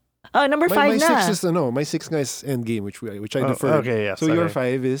 you? Oh, number My 5 na. 6 is my 6 guys Endgame, which I deferred. Okay, yes. So your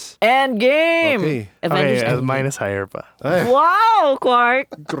okay. 5 is Endgame! okay. Avengers Okay, Endgame. mine is higher pa. Ay, Wow, Quark!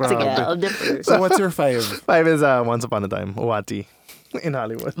 grabe. Sige, I'll differ. So what's your 5? 5 is Once Upon a Time, Owati, in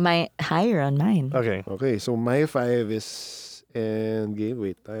Hollywood. My higher on mine. Okay. Okay, so my 5 is Endgame.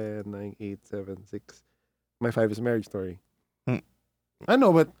 Wait, 10, 9, 8, 7, 6. My 5 is Marriage Story. Hmm. I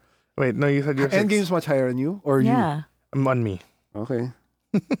know, but Wait, no, you said your 6. Endgame's much higher than you, or Yeah. On me. you? Okay.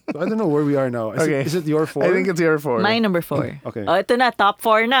 So I don't know where we are now. Okay. Is it your 4? I think it's your 4. My number 4. Okay. Oh, ito na, top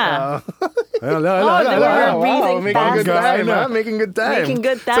 4 na. breathing making fast. good time, huh? Making good time. Making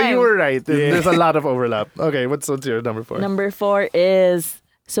good So you time. were right. There's a lot of overlap. Okay, what's your number 4? Number 4 is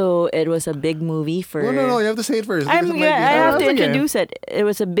So it was a big movie for. No. You have to say it first. I because it might be- have to okay. introduce it. It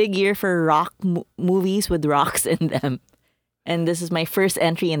was a big year for rock movies with rocks in them. And this is my first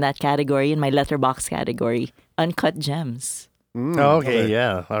entry in that category, in my letterbox category. Uncut Gems. Okay,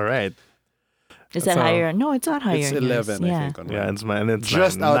 yeah, all right. Is that So- higher? No, it's not higher. It's on yours. 11, yeah. I think. On Yeah, mine. it's mine. It's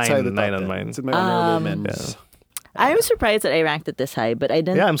just nine, outside the nine top on 10. mine. It's in my honorable Um, mentions. I was surprised that I ranked it this high, but I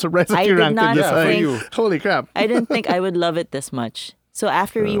didn't. Yeah, I'm surprised that I you did ranked not it this Yeah, for high. you. Holy crap! I didn't think I would love it this much. So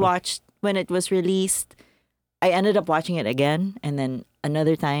after we watched, when it was released, I ended up watching it again and then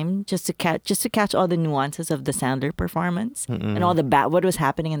another time just to catch all the nuances of the Sandler performance and all the what was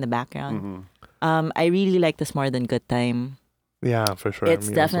happening in the background. I really like this more than Good Time. Yeah, for sure. It's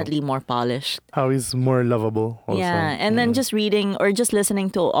Me also. definitely more polished. How he's more lovable. Also. Yeah, and then just reading or just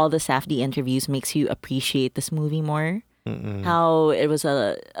listening to all the Safdie interviews makes you appreciate this movie more. How it was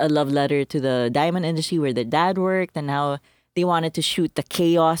a love letter to the diamond industry where their dad worked, and how they wanted to shoot the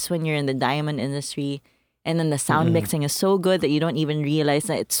chaos when you're in the diamond industry. And then the sound mixing is so good that you don't even realize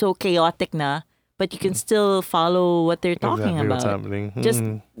that it's so chaotic na, but you can still follow what they're talking exactly what's about.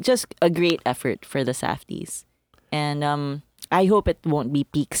 happening. Just a great effort for the Safdies. And I hope it won't be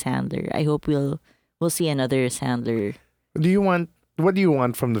peak Sandler. I hope we'll see another Sandler. What do you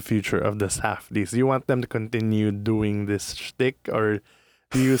want from the future of the Safdies? Do you want them to continue doing this shtick, or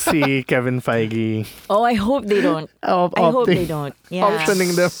do you see Kevin Feige Oh, I hope they don't. I hope they don't. Yeah.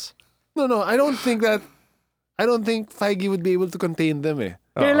 optioning them? No. I don't think Feige would be able to contain them.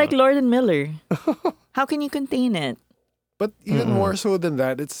 They're like Lord and Miller. How can you contain it? But even more so than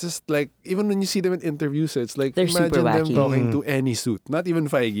that, it's just like, even when you see them in interviews, it's like, They're super imagine them wacky. talking to any suit. Not even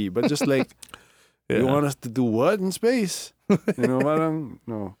Feige, but just like, you want us to do what in space? Parang,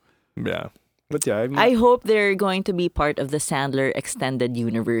 no. Yeah. But yeah, I mean, I hope they're going to be part of the Sandler extended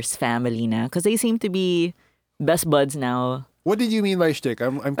universe family now, because they seem to be best buds now. what did you mean by shtick?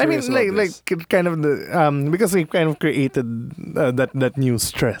 I'm I mean, curious about this. like kind of the because they kind of created that new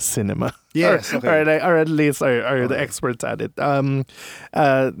stress cinema. Yes, or, okay. or at least are the experts at it.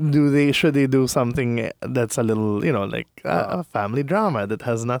 Should they do something that's a little like a family drama that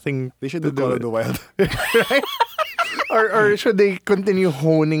has nothing They should to do do Call of with the Wild. right? or should they continue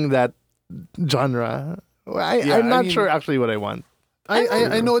honing that genre? I'm not sure actually what I want.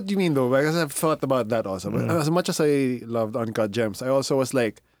 I know what you mean though, because I've thought about that also. But as much as I loved Uncut Gems, I also was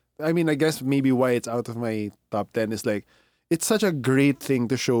like, I mean, I guess maybe why it's out of my top 10 is like, it's such a great thing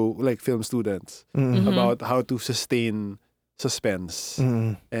to show like film students about how to sustain suspense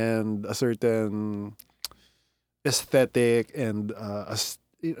and a certain aesthetic and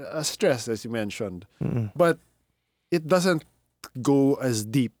a stress, as you mentioned. But it doesn't go as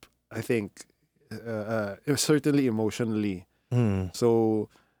deep, I think, certainly emotionally. So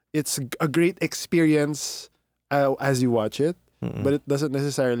it's a great experience as you watch it, but it doesn't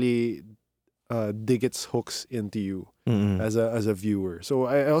necessarily dig its hooks into you as a viewer. So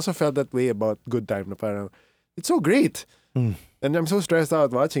I also felt that way about Good Time. Na parang, it's so great, and I'm so stressed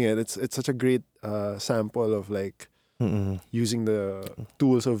out watching it. It's such a great sample of like using the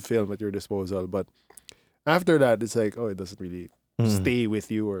tools of film at your disposal. But after that, it's like, oh, it doesn't really stay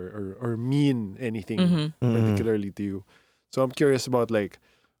with you or mean anything particularly to you. So I'm curious about like,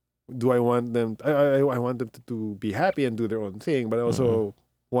 do I want them? I want them to be happy and do their own thing, but I also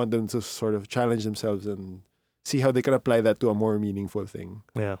want them to sort of challenge themselves and see how they can apply that to a more meaningful thing.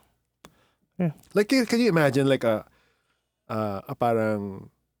 Yeah. Like, can you imagine like a parang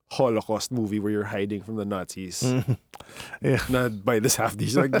Holocaust movie where you're hiding from the Nazis, not by the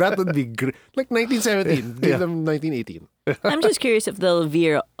Safdies? Like that would be great. Like 1917, give them 1918. I'm just curious if they'll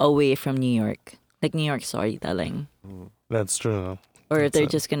veer away from New York, like New York storytelling, That's true. or if they're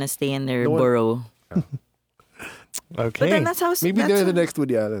just gonna stay in their No one- borough. Okay. But then that's how. Maybe that's they're the how- next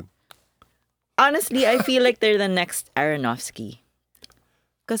Woody Allen. Honestly, I feel like they're the next Aronofsky.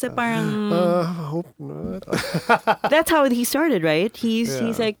 Kasi parang Hope not. that's how he started, right? He's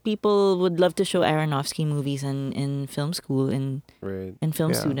Yeah. like, people would love to show Aronofsky movies in film school and Right.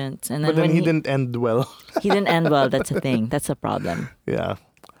 film Yeah. students, and But then then when he didn't end well. he didn't end well. That's a thing. That's a problem. Yeah.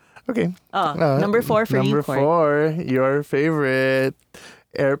 Okay. Oh, number 4 for number you, Court. 4, your favorite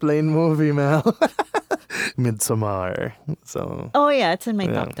airplane movie, Mel. Midsommar. So Oh yeah, it's in my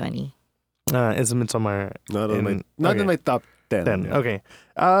Yeah. top 20. it's Midsommar. Not in in- in my top 10. 10. Yeah. Okay.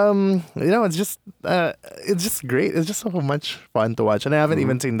 It's just great. It's just so much fun to watch, and I haven't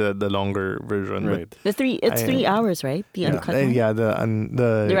even seen the longer version. Right. It's 3 hours, right? The uncut one. Yeah, the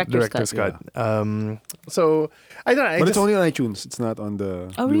Director's director's cut. So I don't know. But it's only on iTunes. It's not on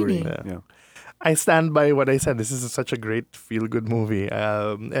the Oh, Blu-ray. really? Yeah. I stand by what I said. This is such a great feel good movie,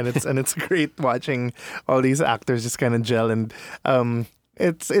 and it's great watching all these actors just kind of gel. And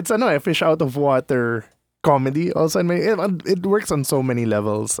it's a fish out of water comedy also, and it works on so many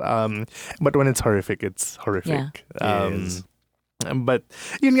levels. But when it's horrific, it's horrific. Yes. But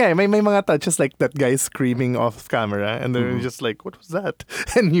yun nga, may mga touches like that guy screaming off camera, and they're just like, what was that?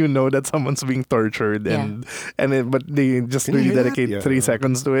 And you know that someone's being tortured, but they just Can you really hear that? dedicate Yeah. 3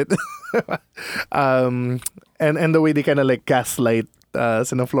 seconds to it. And the way they kind of like gaslight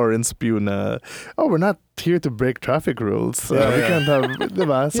Sina Florence Pugh na, oh, we're not here to break traffic rules. We can't have,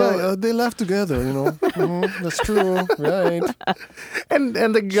 diba? So, they laugh together, you know. That's true, right? and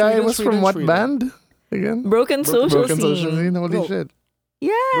the guy Sweden, was from Sweden, what Sweden. band again? Broken social Broken scene. Social Scene. Holy No. shit.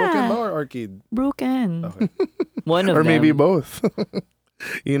 Yeah. Broken Bar or Arcade? Broken. Okay. One of Or them. maybe both.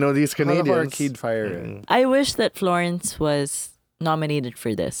 You know, these How Canadians. about Arcade Fire? Mm. I wish that Florence was nominated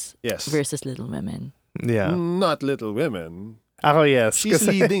for this Yes. versus Little Women. Yeah. Not Little Women. Ako, yes. She's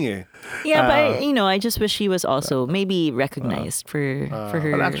Kasi- leading eh. Yeah, but I just wish she was also maybe recognized for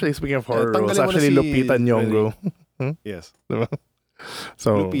her. Well, actually, speaking of horror tanggalin roles, mo na actually si Lupita Nyong'o. Yes.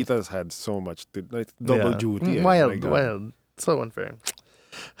 So Lupita's had so much to like double duty. eh. My Wild, God. wild. So unfair.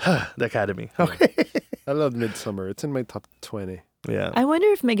 The Academy. Okay. I love Midsummer. It's in my top 20. Yeah. I wonder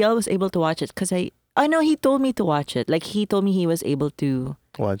if Miguel was able to watch it because I know he told me to watch it. Like he told me he was able to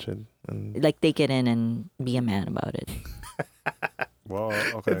Watch it. And like take it in and be a man about it. Wow,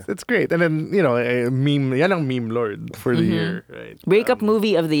 okay. it's great. And then, a meme, yan ang meme lord for the Mhm. year. Right? Breakup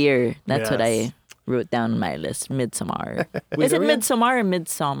movie of the year. That's what yes. I wrote down on my list. Midsommar. Wait, Is it are we on- Midsommar or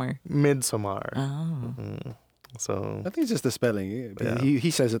Midsummer? Midsommar. Oh. So, I think it's just the spelling. eh. Yeah. He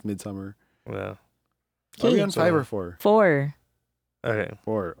says it Midsummer. yeah. Are we Okay. on 5 or 4? 4. Okay.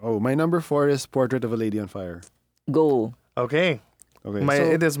 4. Oh, my number 4 is Portrait of a Lady on Fire. Go. Okay. Okay,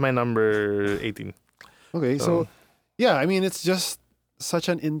 It is my number 18. okay, so yeah, I mean, it's just such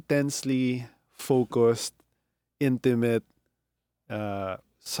an intensely focused, intimate,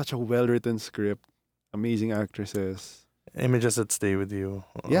 such a well-written script, amazing actresses. Images that stay with you.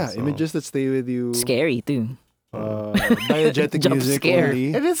 Yeah, also. images that stay with you. Scary too. Diegetic Jump music scare.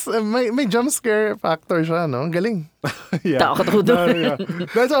 only. It is, may jump scare factor siya, no? Galing. Yeah. Takot ako dun. Yeah.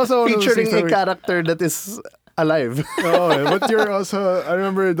 That's also one of those Featuring things a that character that is alive. but you're also, I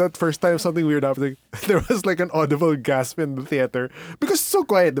remember that first time something weird happened. There was like an audible gasp in the theater because it's so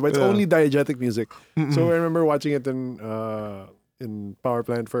quiet, but it's Yeah. only diegetic music. So I remember watching it in Power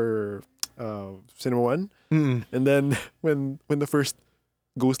Plant for Cinema One, Mm-mm. and then when the first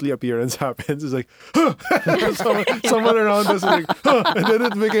ghostly appearance happens, it's like someone around us is like, and then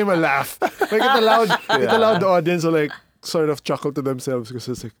it became a laugh. Like it allowed the audience to like sort of chuckle to themselves because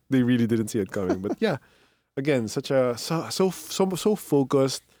it's like they really didn't see it coming. But yeah, again, such a so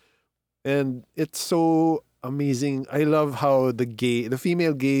focused, and it's so amazing. I love how the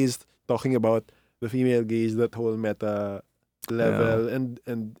female gaze, talking about the female gaze, that whole meta level, and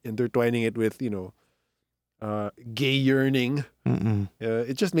intertwining it with gay yearning. Mm-mm.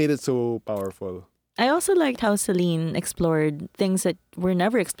 It just made it so powerful. I also liked how Celine explored things that were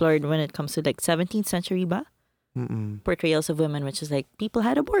never explored when it comes to like 17th century Mm-mm. portrayals of women, which is like people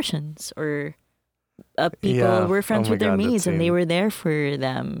had abortions or people Yeah. were friends Oh my with their God, that maids and they scene. were there for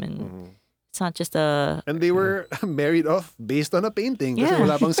them. And it's not just And they were married off based on a painting. Kasi Yeah.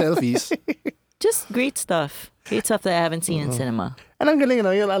 wala pang selfies. just great stuff. Great stuff that I haven't seen in cinema. And ang galing,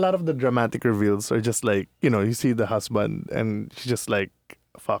 a lot of the dramatic reveals are just like, you see the husband and she's just like,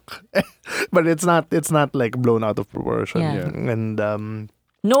 fuck. But it's not like blown out of proportion. Yeah. And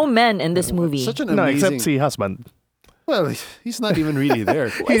No men in this movie. Such an no, amazing. except si husband. Well, he's not even really there.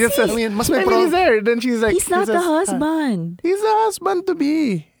 He just says, I mean, mas I may mean, he's there. Then she's like, He's not he the says, husband. He's the husband to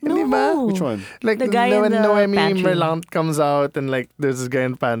be. Hindi ba? No. Which one? Like The guy in when the Noemi pantry. Merlant comes out and like there's this guy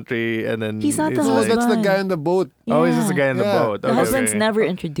in the pantry and then He's not the it's Oh, like, that's the husband. guy on the boat. oh, he's just the guy in the Yeah. boat. The Okay, husband's okay. never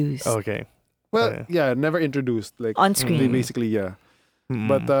introduced Okay. Well, Okay. yeah, never introduced. Like on they screen. basically, yeah. Mm-mm.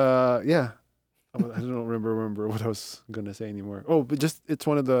 But yeah, I don't remember what I was gonna say anymore. Oh, but just it's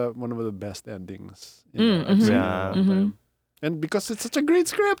one of the best endings. I've mhm. seen in a Yeah. long time. And because it's such a great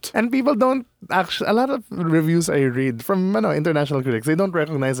script. And people don't actually, a lot of reviews I read from international critics, they don't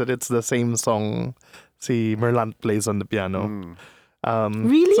recognize that it's the same song si Merlant plays on the piano. Mm.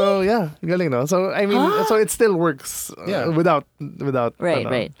 Really? So yeah, galing no. So I mean, Huh? so it still works Yeah. without Right, ano.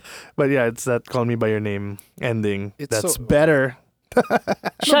 right. But yeah, it's that "Call Me by Your Name" ending. It's That's so- better.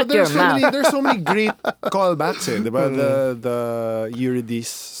 Shut your mouth. There's so many great callbacks. Diba? The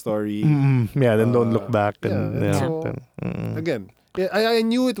Eurydice story. Yeah, then don't look back. yeah, And, and yeah, so- then, Again, I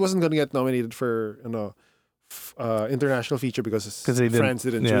knew it wasn't going to get nominated for international feature because 'Cause they didn't- France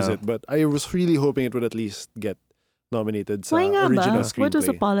didn't choose yeah. it. But I was really hoping it would at least get nominated sa Why nga original ba? screenplay. What was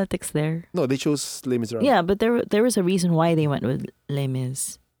the politics there? No, they chose Les Miserables. Yeah, but there was a reason why they went with Les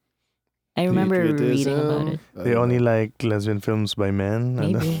Mis. I remember reading about it. They only like lesbian films by men.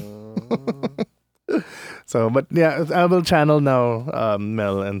 Maybe. So, but yeah, I will channel now,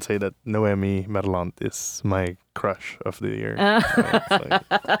 Mel, and say that Noemi Merlant is my crush of the year.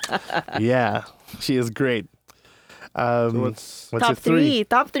 Yeah, she is great. So what's What's Top your three?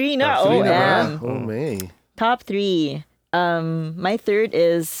 Top three na. Top three Oh, na ba? Oh, may. Top three. My third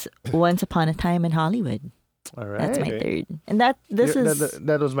is Once Upon a Time in Hollywood. All right. That's my Okay. third. And this is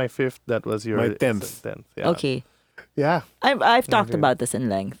that was my fifth. That was your My 10th. Yeah. okay. Yeah. I've talked Okay. about this in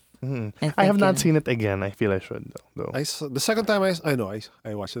length. Mhm. I I have think, not seen it again. I feel I should though. I saw, the second time I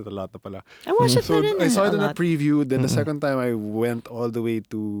watched it a lot na pala. I watched it So na rin I saw a it in a lot. preview. Then the Mm-mm. second time I went all the way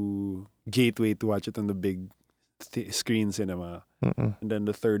to Gateway to watch it on the big screen cinema. Mm-mm. And then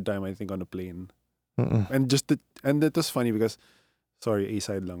the third time I think on a plane. Mm-mm. And it was funny because, sorry, A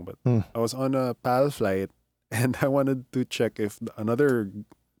side lang, but Mm. I was on a PAL flight and I wanted to check if another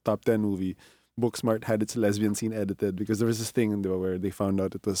top 10 movie, Booksmart, had its lesbian scene edited because there was this thing where they found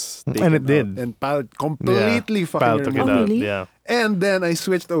out it was taken And it out. did. And PAL completely Pal fucking took it removed Oh, out. really? Yeah. And then I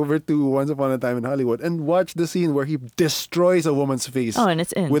switched over to Once Upon a Time in Hollywood and watched the scene where he destroys a woman's face Oh, and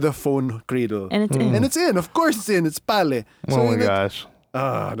it's in. with a phone cradle. And it's Mm. in. And it's in. Of course it's in. It's Pale. Oh my like, gosh.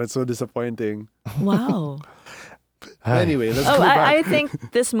 that's so disappointing. Wow. Hi. Anyway, let's Oh, go back. I think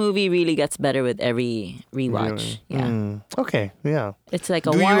this movie really gets better with every rewatch. Yeah. Mm. Okay. Yeah. It's like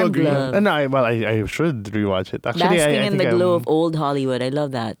a Do you warm agree? glove. And I should rewatch it. Actually, Basking I in think the glow I'm- of old Hollywood. I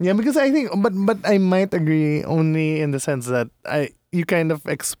love that. Yeah, because I think, but I might agree only in the sense that you kind of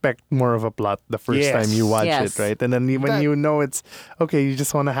expect more of a plot the first Yes. time you watch Yes. it, right? And then when That- you know it's okay, you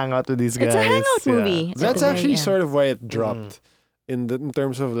just want to hang out with these guys. It's a hangout yeah. movie. at That's the very actually end. sort of why it dropped in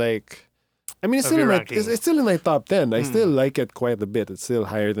terms of like. I mean, it's Of still your in my, ranking. it's still in my top 10. I still like it quite a bit. It's still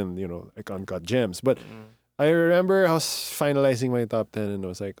higher than like Uncut Gems. But I remember I was finalizing my top 10 and I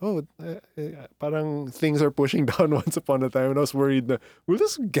was like, parang things are pushing down Once Upon a Time, and I was worried na will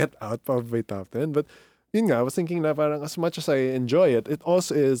this get out of my top 10? But yun nga, I was thinking na parang as much as I enjoy it, it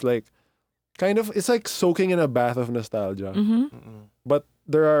also is like kind of, it's like soaking in a bath of nostalgia. Mm-hmm. But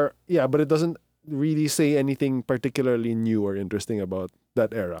but it doesn't really say anything particularly new or interesting about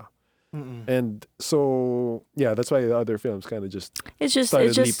that era. And so, that's why the other films kind of just It's just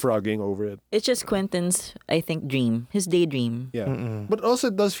started leapfrogging over it. it's just Quentin's, I think, dream, his daydream. Yeah. But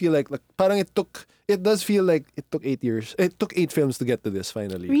also it does feel like parang it does feel like it took 8 years. It took 8 films to get to this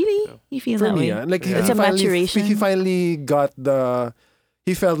finally. Really? You feel For that me, way? like It's a maturation. He finally got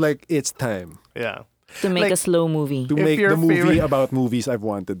he felt like it's time Yeah. To make like- a slow movie. to If make your the movie favorite- about movies I've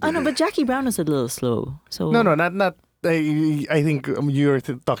wanted to Oh no, make. but Jackie Brown was a little slow. So No, not. I think you're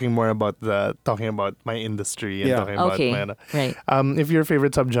talking more about talking about my industry and Yeah. talking about Okay. my. Right. If your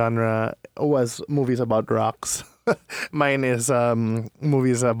favorite subgenre was movies about rocks, mine is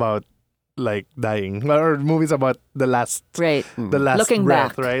movies about like dying or movies about the last Right. Looking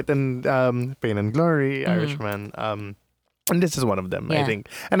breath, back. right? And Pain and Glory, Irishman. And this is one of them, I Yeah. think.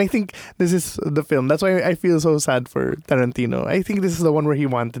 And I think this is the film. That's why I feel so sad for Tarantino. I think this is the one where he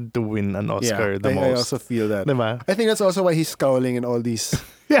wanted to win an Oscar the I most. also feel that. Diba? I think that's also why he's scowling in all these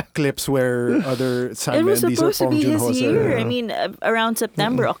Yeah. clips where other Sam It was Mendes or supposed to Bong be his Joon-ho year. are. I mean, around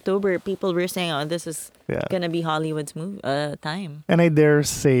September, October, people were saying, "Oh, this is Yeah. gonna be Hollywood's time." And I dare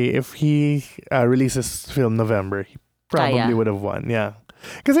say, if he releases film November, he probably Kaya. would have won. Yeah.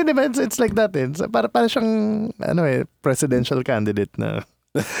 Kasi diba, it's like that. It's para siyang presidential candidate na.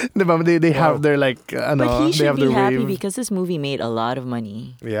 Diba? They have their like But he they have should be their happy wave. because this movie made a lot of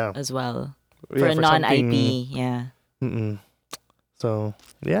money Yeah. as well Yeah, for a non-IP. something- Yeah. Mm-mm. So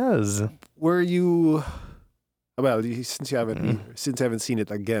yes. Were you? Well, since you haven't seen it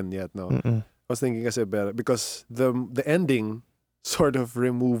again yet, no. Mm-mm. I was thinking kasi better because the ending sort of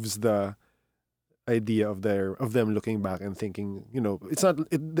removes the idea of them looking back and thinking,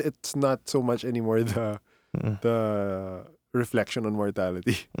 it's not so much anymore the reflection on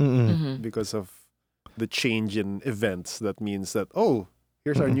mortality Mm-mm. Mhm. because of the change in events. That means that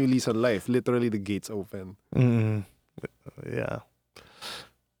here's our new lease on life. Literally, the gates open. Mm-mm. Yeah.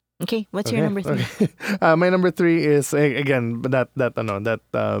 Okay, what's your number 3? Okay. My number 3 is again that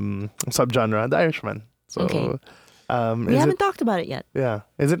subgenre, The Irishman. So, Okay. is We haven't talked about it yet. Yeah.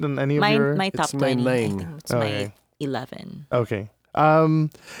 Is it in any of your? My top It's my 20. I 9. think it's Okay. my 11. Okay.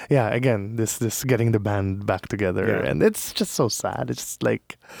 Yeah. Again, this getting the band back together, Yeah. and it's just so sad. It's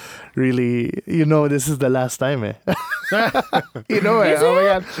like really, this is the last time, eh? Oh my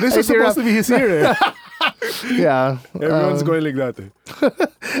God, This was supposed to be his year. Yeah. Everyone's going like that.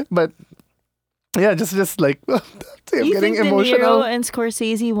 But Yeah, just like see, I'm You getting think De emotional. Niro and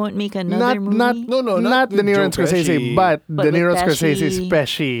Scorsese won't make another movie? Not De with Niro Joe and Scorsese, Pesci. but But De with Niro, Pesci. Scorsese,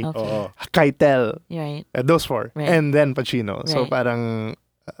 Pesci, Okay. Oo. Keitel, Right. those four, Right. and then Pacino. So Right. parang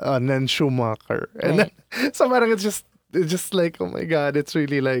and then Schumacher, and Right. then so parang it's just like, oh my god, it's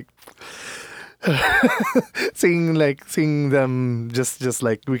really like seeing them just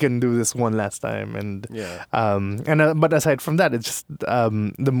like, we can do this one last time, and Yeah. but aside from that, it's just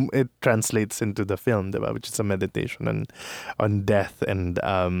it translates into the film, diba? Which is a meditation on death, and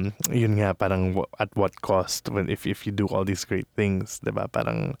yun nga, parang at what cost, when if you do all these great things, diba?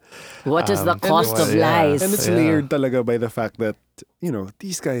 Parang What is the cost well, of yeah. lies? And it's Yeah. layered talaga by the fact that,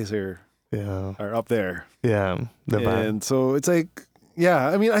 these guys are yeah, up there. diba? And so it's like, yeah,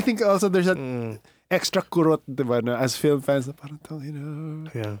 I mean, I think also there's that Mm, extra kurot, diba, na as film fans, na parang,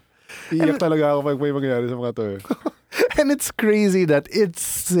 yeah. iiyak talaga ako pag may mangyayari sa mga to. And it's crazy that it's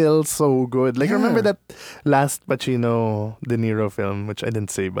still so good. Like, Yeah. remember that last Pacino De Niro film, which I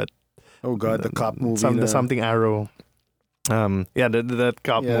didn't say, but Oh God, the cop movie. the na. Something Arrow. That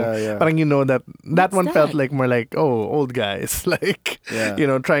cop movie. Yeah. Parang that What's one felt that? like more like, oh, old guys, like Yeah.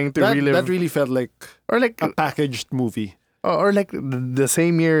 trying to that, relive, that really felt like or like a packaged movie. or like the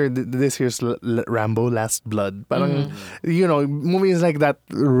same year, this year's Rambo: Last Blood. Parang movies like that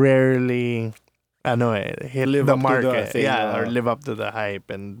rarely hit Live the up to mark, the thing, or live up to the hype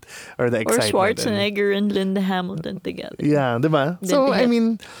or the Or excitement. Schwarzenegger and Linda Hamilton together. Yeah, diba? Did So hit. I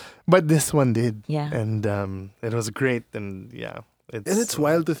mean, but this one did, Yeah. and it was great, and And it's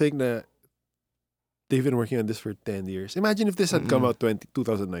wild to think that they've been working on this for 10 years. Imagine if this had come out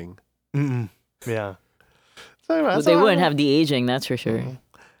 2009. Mm-mm. Yeah. So, diba? But So, they wouldn't have the aging, that's for sure.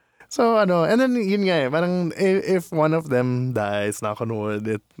 So and then yun nga, parang if one of them dies, knock on wood,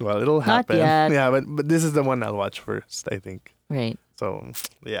 it'll Not happen. yet. Yeah, but this is the one I'll watch first, I think. Right. So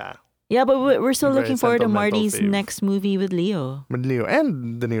yeah, Yeah, but we're still Very looking forward to sentimental Marty's fave. next movie with Leo. with Leo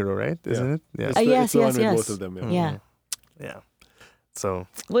and De Niro, right? Isn't it? Yeah. Yes, It's the one yes, with yes. both of them. Yeah. Yeah. Yeah. So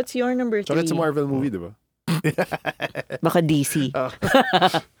What's your number So three? it's a Marvel movie, diba? Baka DC. Oh.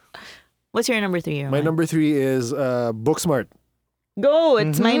 What's your number three? My Roman? number 3 is Booksmart. Go!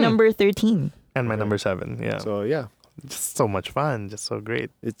 It's my Mhm. number 13. and my number 7. Yeah. So yeah, Just so much fun, just so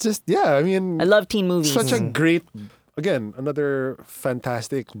great. it's just, I mean, I love teen movies. such a great, again, another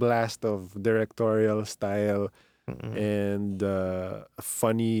fantastic blast of directorial style and a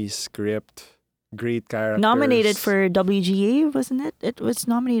funny script, great characters. Nominated for WGA, wasn't it? It was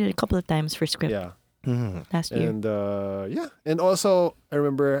nominated a couple of times for script Yeah. last year. And and also I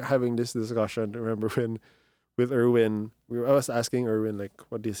remember having this discussion. I remember when with Erwin, I was asking Erwin like,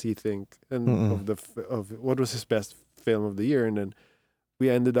 what does he think and of what was his best film of the year, and then we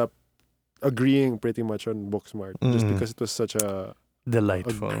ended up agreeing pretty much on Booksmart just because it was such a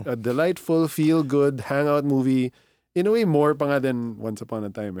Delightful. delightful, feel good hangout movie. In a way, more pa nga than Once Upon a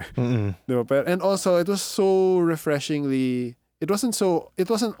Time. Diba? And also, it was so refreshingly. It wasn't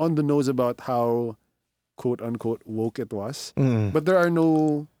on the nose about how quote unquote woke it was, but there are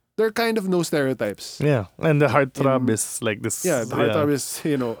kind of no stereotypes. Yeah, and the heartthrob In- is like this. Yeah, the heartthrob is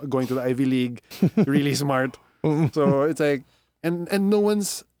going to the Ivy League, really smart. So it's like, and no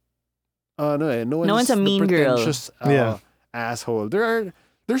one's no one's one's a the mean girl. pretentious, Yeah. asshole.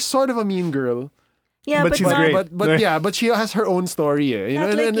 There's sort of a mean girl, Yeah, But but she's not, great. but she has her own story.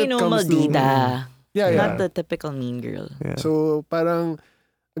 not like, and it comes to- maldita. yeah. Not the typical mean girl. Yeah. So parang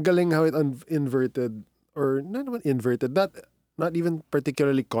ang galing how it inverted, or not even inverted, not even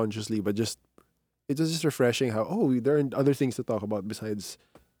particularly consciously, but just it was just refreshing how there are other things to talk about besides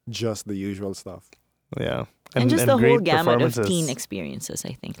just the usual stuff. Yeah. And just the whole great gamut of performances. teen experiences,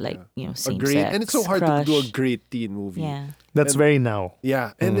 I think. Like, same Great, sex, and it's so hard crush. to do a great teen movie. Yeah. That's and- very now.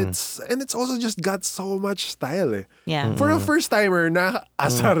 Yeah, and it's also just got so much style. Eh. Yeah. For a first timer, na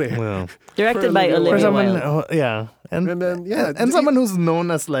asar eh. Well, Directed for by a little for Olivia someone, Wilde. yeah. And then and someone who's known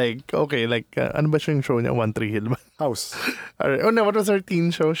as like, okay, like, ano ba yung show niya? One Tree Hill ba? House. Oh no, what was her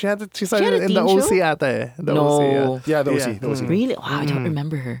teen show? She started a in the teen OC show? ata eh. The No. OC, yeah. Yeah, the OC. Yeah. The OC. Really? Wow, I don't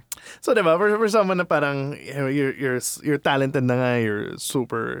remember her. So diba, for someone na parang you're talented na nga, you're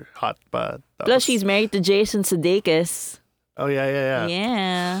super hot pa. Plus, she's married to Jason Sudeikis. Oh yeah.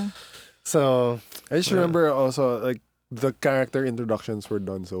 Yeah. So I just remember also like the character introductions were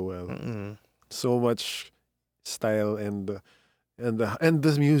done so well. So much style and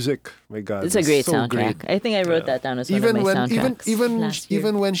the music. My God, It's a great so soundtrack. great. I think I wrote that down as one Even of my when soundtracks last year.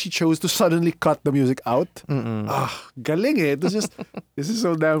 even when she chose to suddenly cut the music out, galing eh. It was just this is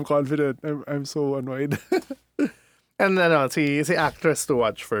so damn confident. I'm so annoyed. and si actress to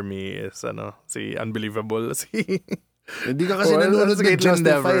watch for me is si Unbelievable, si Hindi ka kasi nanonood ng Caitlin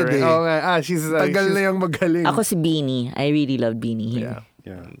Justified Dever. eh. Oo nga. She's Tagal na yung magaling. Ako si Beanie. I really love Beanie here.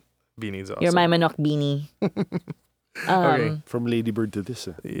 Yeah. Yeah. Beanie's awesome. You're my manok, Beanie. Okay. From Ladybird to this.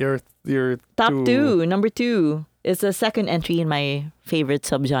 Your Top two. Number two is the second entry in my favorite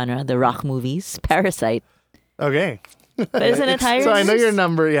subgenre, the rock movies, Parasite. Okay. But isn't it higher? So I know than your yours?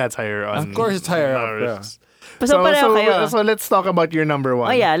 number. Yeah, it's higher on. Of course it's higher up, yeah. So pareho kayo. so let's talk about your number one.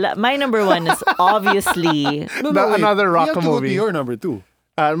 Oh yeah, my number one is obviously Wait. Another rock you have to go to movie. your number two.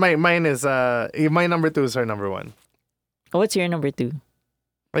 Mine is my number two is our number one. what's your number two?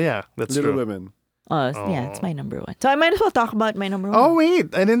 Oh yeah, that's Little true. Women. Yeah, it's my number one. So I might as well talk about my number one. Oh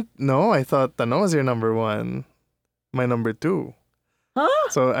wait, I didn't know. I thought that was your number one. My number two. Huh?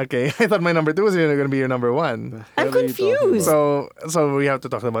 So okay, I thought my number two was going to be your number one. I'm Hell are you talking confused. about? So we have to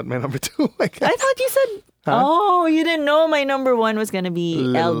talk about my number two. I guess. I thought you said. Huh? Oh, you didn't know my number one was gonna be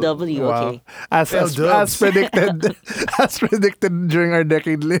LW. Wow. Okay. As predicted, as predicted during our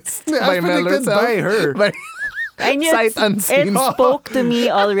decade list by Mel predicted herself. by her. By I knew sight it unseen. spoke to me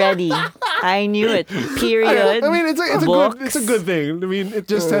already. I knew it. Period. I mean, it's a good thing. I mean, it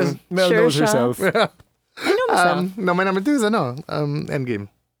just has Mel Sure, knows sure. herself. I know myself. No, my number two is Endgame.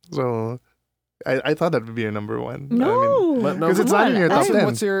 So I thought that would be your number one. No. But no, because it's not in your top Listen, 10.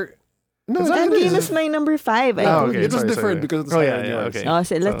 what's your... No, It's it not is. Endgame is my number 5. I Oh, told okay. you. It was Sorry, different sorry. because it's Oh, higher yeah, than yeah, yours. okay. Oh,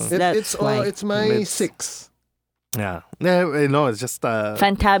 so let's. So- That's why. It's my It's- 6. Yeah. No, it's just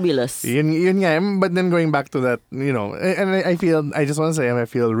Fantabulous. yun nga, but then going back to that, and I just want to say, I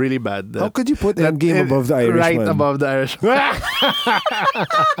feel really bad that How could you put that Endgame it- above the Irishman? Right above the Irishman.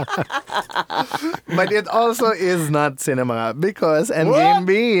 But it also is not cinema because Endgame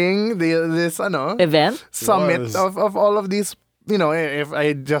being this Event? summit Was. of all of these. If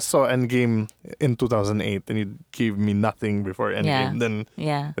I just saw Endgame in 2008 and you gave me nothing before Endgame, then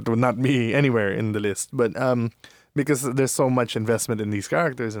Yeah. it would not be anywhere in the list. But because there's so much investment in these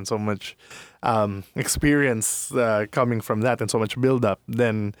characters and so much experience coming from that and so much build up,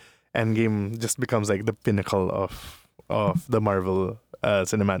 then Endgame just becomes like the pinnacle of the Marvel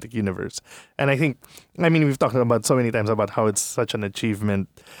cinematic universe. And I think, we've talked about so many times about how it's such an achievement,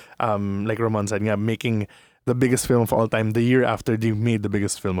 like Ramon said, making the biggest film of all time the year after they made the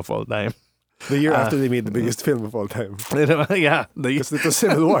biggest film of all time. The year after they made the biggest film of all time. Yeah, Because it was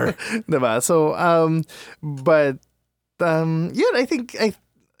Civil War. diba? So, I think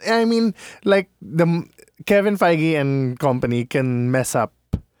like the Kevin Feige and company can mess up,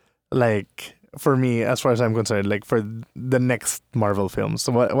 like for me, as far as I'm concerned, like for the next Marvel films,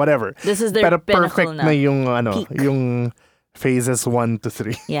 so whatever. This is their Pero pinnacle perfect na. na yung Peak. yung phases 1 to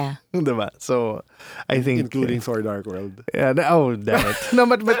 3, Yeah. diba? So, I think Including Thor Dark World. yeah. Oh, damn it! No,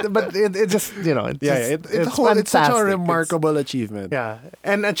 but it just it's It's fantastic. such a remarkable achievement. Yeah,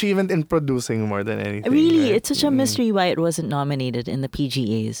 an achievement in producing more than anything. Really, right? it's such a mystery why it wasn't nominated in the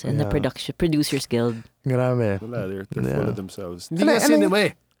PGAs and the Yeah. Producers Guild. Grabe. Wala, they're Yeah. full of themselves. And Hindi I- nga and I- cinema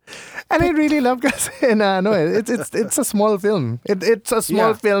eh. And I really love kasi na it's a small film. It's a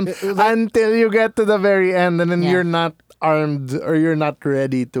small Yeah. film Like- until you get to the very end, and then Yeah. you're not armed or you're not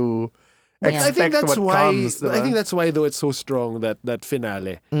ready to Yeah. I think expect that's what why. comes. I think that's why though it's so strong that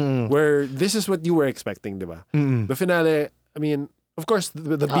finale, where this is what you were expecting, diba? The finale. I mean, of course,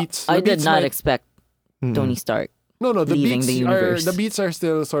 the beats. I the did beats not might- expect Tony Stark. No, the leaving beats the universe. the beats are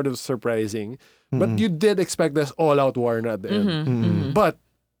still sort of surprising, but you did expect this all-out war na at the end. But,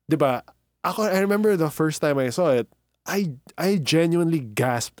 diba? I remember the first time I saw it, I genuinely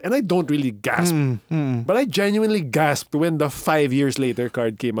gasped, and I don't really gasp, but I genuinely gasped when the 5 years later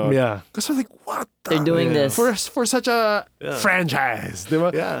card came out. Yeah. Because I was like, what? They're doing this. For such a franchise,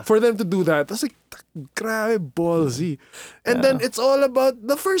 diba? Yeah. For them to do that, I was like, grabe ballsy. And then it's all about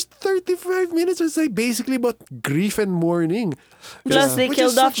the first 35 minutes. It's like basically about grief and mourning. Plus, they Which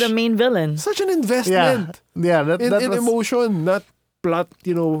killed is off the main villain. such an Yeah. investment Yeah. That in was, emotion, not plot,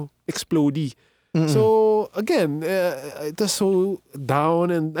 explodey. So again, it was so down,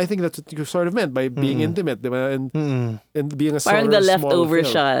 and I think that's what you sort of meant by being intimate, diba? And being a sort Parang of the small leftover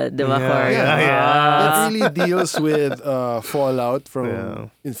film. siya, di ba? Yeah, Corey? yeah. It really deals with fallout from Yeah.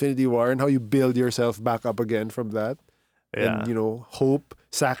 Infinity War and how you build yourself back up again from that. Yeah. And, hope,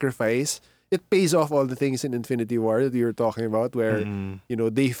 sacrifice. It pays off all the things in Infinity War that you were talking about where,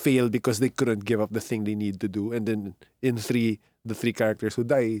 they failed because they couldn't give up the thing they need to do. And then in the three characters who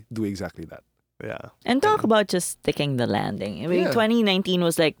die do exactly that. Yeah. And talk about just sticking the landing. I mean, Yeah. 2019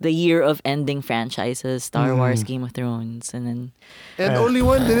 was like the year of ending franchises, Star Wars, Game of Thrones, and then And only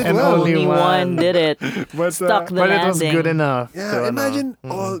one did it And well. only only one did it. But, Stuck the But it was landing. good enough. yeah, to,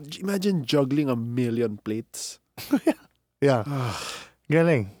 imagine juggling 1 million plates. Yeah.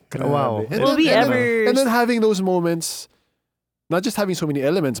 Galing. Wow. And Will we then- ever- And then having those moments, not just having so many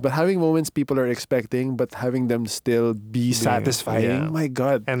elements, but having moments people are expecting, but having them still be satisfying. yeah. My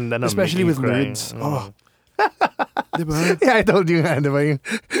God. And then Especially with cry. nerds. Oh. Diba? Yeah, I told you nga, diba?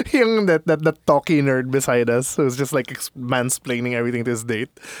 Yung that talky nerd beside us who's just like mansplaining everything to his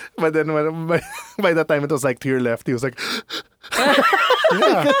date. But then by the time it was like to your left, he was like,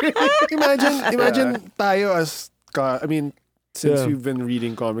 Yeah. Imagine tayo since Yeah. we've been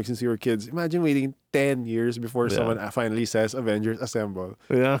reading comics since we were kids, imagine waiting 10 years before Yeah. someone finally says Avengers Assemble.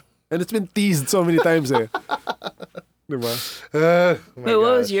 yeah. And it's been teased so many times eh. Diba? Wait,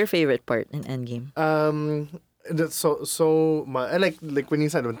 what was your favorite part in Endgame? That's like when you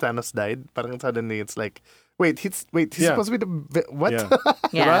said when Thanos died, parang suddenly it's like, he's Yeah. supposed to be what? Yeah.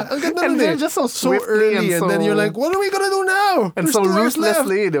 Yeah. Ang ganda And nun they're eh. just so So swiftly early, and then you're like, what are we gonna do now? and There's so 2 hours left.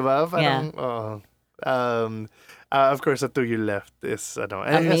 ruthlessly, diba? Parang, of course, the 2 you left is and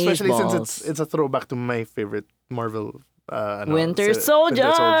especially since Amazeballs. it's a throwback to my favorite Marvel Winter si-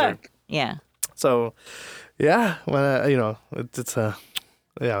 Soldier. Yeah. So, yeah, well, it's a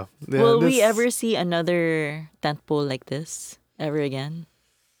yeah. Will we this- ever see another tentpole like this ever again?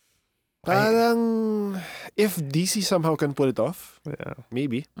 Parang, if DC somehow can pull it off, Yeah.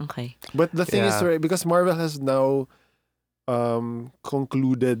 maybe. Okay. But the thing is, Yeah. right, because Marvel has now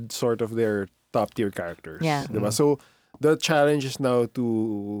concluded sort of their top tier characters. Yeah. Diba? So the challenge is now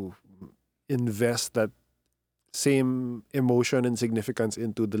to invest that same emotion and significance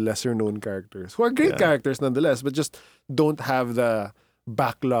into the lesser known characters, who are great Yeah. characters nonetheless, but just don't have the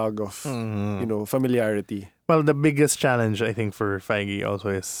backlog of familiarity. Well, the biggest challenge I think for Feige also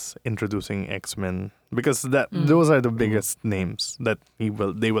is introducing X-Men because those are the biggest names that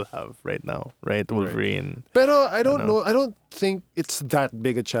they will have right now, right? Wolverine. Pero I don't know. know. I don't think it's that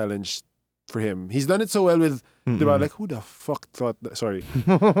big a challenge for him. He's done it so well with, diba? Like, who the fuck thought that? Sorry.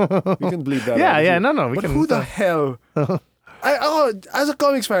 We can bleep that out. Yeah, no, we But can. who the hell? As a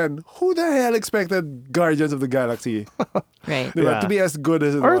comics fan, who the hell expected Guardians of the Galaxy Right. diba, Yeah. to be as good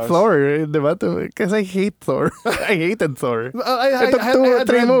as it or was? Thor, diba? Because I hate Thor. I hated Thor. I It took had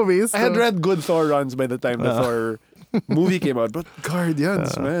 3 read- movies. I had so- read good Thor runs by the time the Thor movie came out, but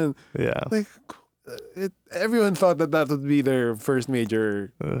Guardians, man, Yeah. like everyone thought that would be their first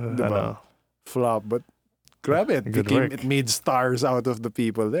major I diba, know. flop, but grab it. Good work. It made stars out of the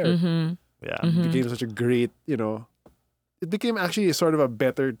people there. Mm-hmm. Yeah. It became such a great, it became actually sort of a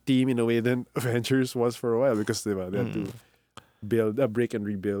better team in a way than Avengers was for a while because diba, they had to build a break and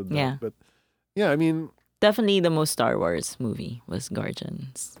rebuild. that. Yeah. But yeah, I mean, Definitely the most Star Wars movie was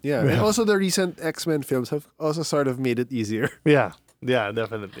Guardians. yeah. And also the recent X-Men films have also sort of made it easier. Yeah. Yeah,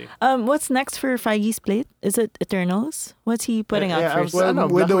 definitely. What's next for Feige's plate? Is it Eternals? What's he putting out Yeah, first? I know,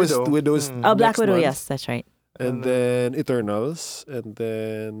 Black Widow. Widow's Oh, Black next Widow. month. Yes, that's right. And then Eternals, and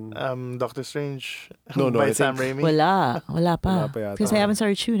then Doctor Strange. No, by I Sam think- Raimi. Wala pa. Wala pa yata. Because they haven't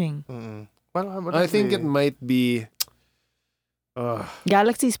started shooting. What I is think the- it might be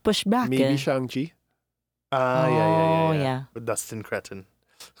Galaxy's pushed back. maybe eh. Shang-Chi. Oh, yeah. With Dustin Cretton.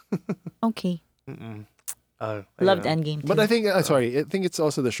 Okay. I Loved don't know. Endgame. But too. I think I think it's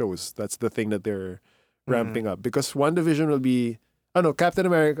also the shows. That's the thing that they're ramping up because WandaVision will be Captain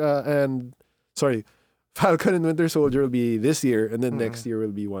America and Falcon and Winter Soldier will be this year, and then next year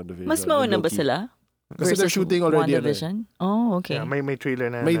will be WandaVision. Mas and mauna ba Loki. sila? Kasi they're Versus shooting already. WandaVision? Oh, okay. Yeah, may trailer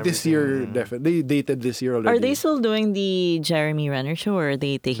na. May and this year everything. definitely. They dated this year already. Are they still doing the Jeremy Renner show or are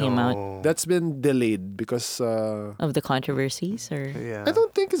they taking him out No. That's been delayed because of the controversies? Or Yeah. I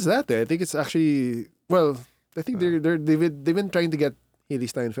don't think it's that. I think it's actually I think they've been trying to get Haley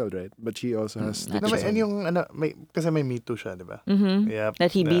Steinfeld, right? But she also has. Not No, sure. and yung kasi may Me Too siya, di ba? Mhm. Yep.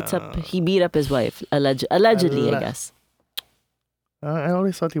 That he beat up his wife allegedly, I guess. I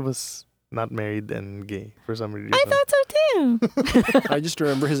always thought he was not married and gay for some reason. I thought so too. I just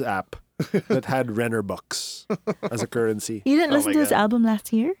remember his app that had Renner bucks as a currency. You didn't Oh listen my to his God. album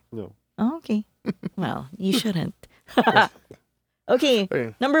last year? No. Oh, okay. Well, you shouldn't. Okay,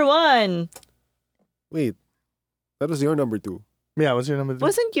 Okay. number 1. Wait, that was your number 2, Yeah, what's your number?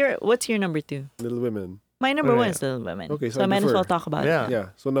 What's your number 2? Little Women. My number 1 Okay. is Little Women. Okay, so so I I might as well defer. talk about Yeah. it. Yeah,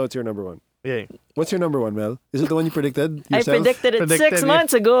 so now it's your number 1. Yeah. What's your number 1, Mel? Is it the one you predicted I yourself? predicted it Predicted 6 it.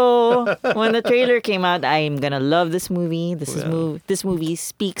 months ago when the trailer came out. I'm gonna love this movie. Yeah. This movie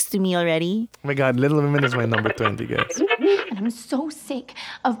speaks to me already. Oh my God, Little Women is my number 20, guys. And I'm so sick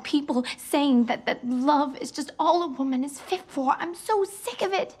of people saying that love is just all a woman is fit for. I'm so sick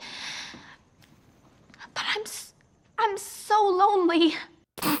of it. But I'm so lonely.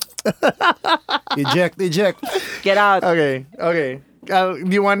 Eject. Get out. Okay. do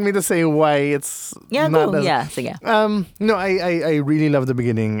you want me to say why it's Yeah, not go. as Yeah, sige. No, I really love the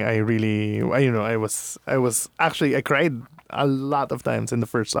beginning. I cried a lot of times in the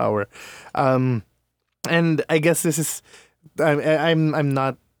first hour, and I guess this is I'm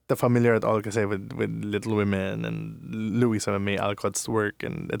not familiar at all kasi with Little Women and Louisa May Alcott's work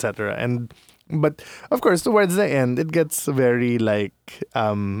and etc. And but of course towards the end it gets very like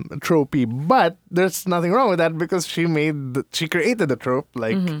tropey, but there's nothing wrong with that because she created the trope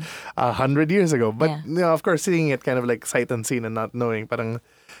like 100 years ago. But Yeah. of course seeing it kind of like sight unseen and not knowing parang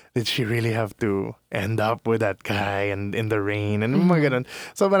did she really have to end up with that guy and in the rain and mga ganun.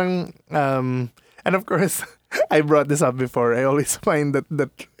 So parang and of course I brought this up before. I always find that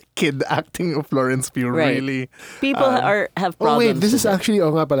kid acting of Florence Pugh Right. really People have Oh problems. wait, this is with it. actually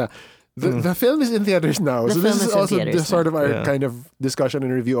nga pala. The film is in theaters now, The so this film is is in also theaters the sort of our Yeah. kind of discussion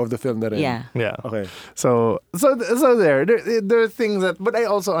and review of the film that Yeah. yeah. Okay. So there are things that, but I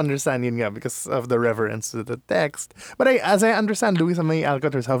also understand yun nga because of the reference to the text. But as I understand, Louisa May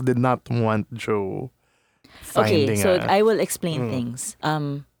Alcott herself did not want Joe Okay, finding so a- I will explain things.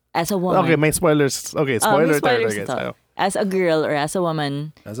 As a woman, Okay, my spoilers. Okay, may spoiler spoilers talaga. ito. Tayo. As a girl or as a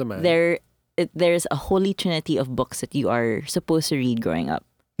woman, As a man. there's a holy trinity of books that you are supposed to read growing up.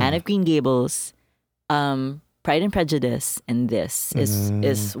 Anne of Green Gables, Pride and Prejudice, and this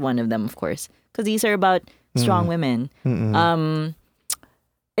is one of them, of course, because these are about strong women.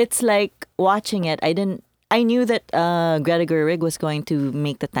 It's like watching it. I knew that Greta Gerwig was going to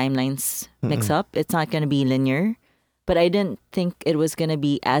make the timelines mix up. It's not going to be linear, but I didn't think it was going to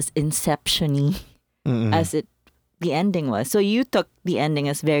be as inception-y as the ending was. So you took the ending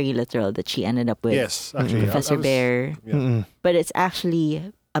as very literal that she ended up with Yes, actually. Professor Bear, Yeah. but it's actually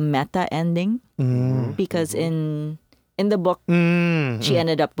a meta ending because in the book she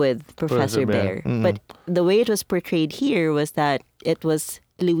ended up with Professor Bear. But the way it was portrayed here was that it was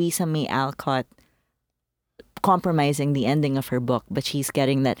Louisa May Alcott compromising the ending of her book, but she's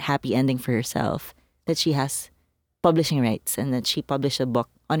getting that happy ending for herself, that she has publishing rights and that she published a book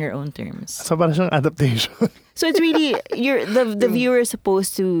on her own terms. So parang siyang adaptation. So it's really the viewer is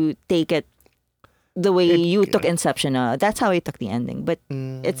supposed to take it the way you took Inception. That's how I took the ending, but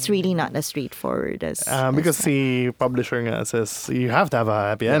it's really not as straightforward as Because that. the publisher nga says you have to have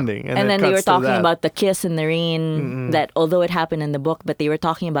a happy ending. And it then they were cuts to talking that. about the kiss in the rain, that although it happened in the book, but they were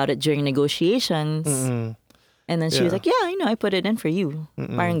talking about it during negotiations. And then she was Yeah. like, yeah, I know, I put it in for you.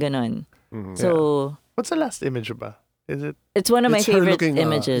 Parang ganon. So What's the last image ba? Is it? it's one of my It's her favorite looking,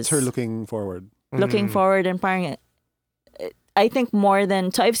 images. It's her looking forward. Looking forward and parang, I think more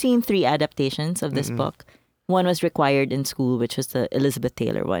than, so I've seen 3 adaptations of this book. One was required in school, which was the Elizabeth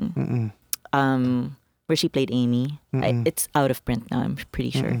Taylor one, where she played Amy. It's out of print now, I'm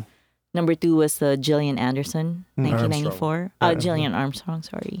pretty sure. Number 2 was the Gillian Anderson, 1994. Gillian Armstrong,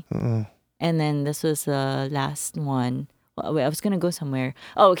 sorry. And then this was the last one. Well, wait, I was going to go somewhere.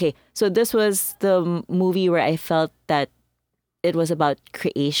 Oh, okay. So this was the movie where I felt that it was about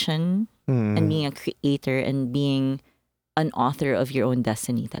creation and being a creator and being an author of your own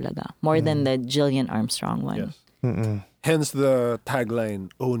destiny talaga. More than the Gillian Armstrong one. Yes. Hence the tagline,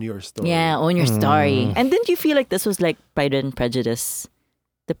 own your story. Yeah, own your story. And didn't you feel like this was like Pride and Prejudice,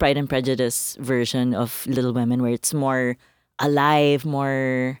 the Pride and Prejudice version of Little Women, where it's more alive,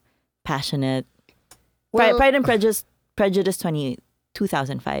 more passionate? Well- Pride and Prejudice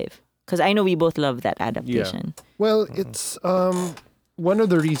 2005. Because I know we both love that adaptation. Well, it's one of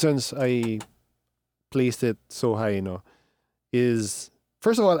the reasons I placed it so high, is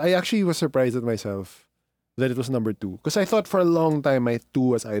first of all, I actually was surprised at myself that it was number 2. Because I thought for a long time my 2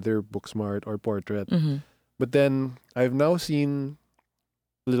 was either Booksmart or Portrait. But then I've now seen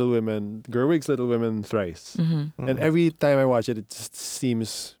Little Women, Gerwig's Little Women thrice. And every time I watch it, it just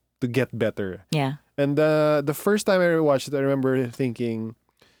seems to get better. Yeah. And the first time I watched it, I remember thinking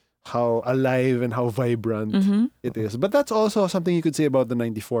how alive and how vibrant it is. But that's also something you could say about the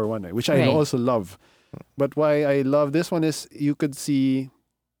 94 one, which I Right. also love. But why I love this one is you could see,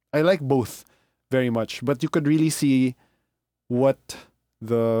 I like both very much, but you could really see what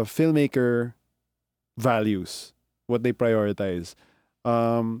the filmmaker values, what they prioritize.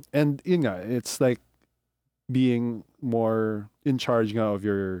 And yun nga, it's like being more in charge nga of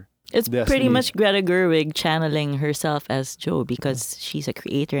your It's pretty destiny. much Greta Gerwig channeling herself as Jo because she's a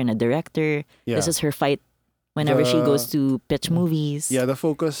creator and a director. Yeah. This is her fight whenever she The- goes to pitch movies. Yeah, the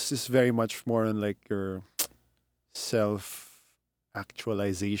focus is very much more on like your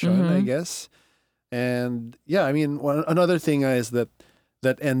self-actualization, I guess. And yeah, I mean, another thing is that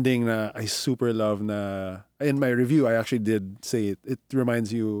ending na I super love na in my review I actually did say it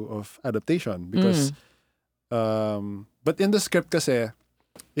reminds you of adaptation because But in the script kasi,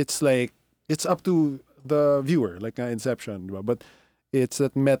 it's like, it's up to the viewer, like Inception, diba? But it's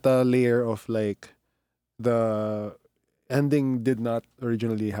that meta layer of like, the ending did not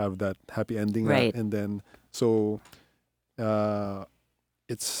originally have that happy ending. Right. And then, so,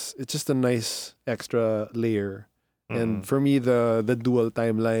 it's just a nice extra layer. And for me, the dual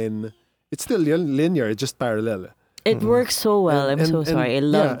timeline, it's still linear, it's just parallel. It works so well. I'm so sorry. I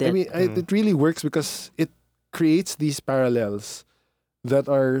loved it. I mean, it really works because it creates these parallels that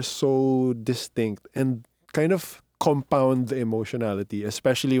are so distinct and kind of compound the emotionality,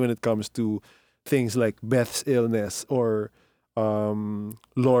 especially when it comes to things like Beth's illness or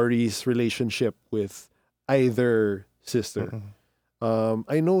Laurie's relationship with either sister.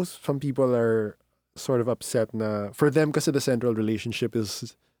 I know some people are sort of upset na for them kasi the central relationship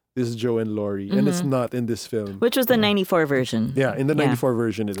is Joe and Laurie, and it's not in this film. Which was the 94 version. Yeah, in the 94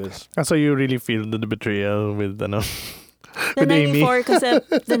 version it is. So you really feel the betrayal with The with Amy. 94, because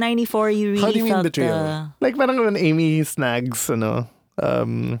the 94, you really How do you mean felt betrayal? Like parang when Amy snags,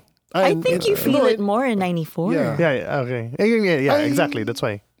 I think you feel it more in 94. Yeah. okay. Yeah, exactly. That's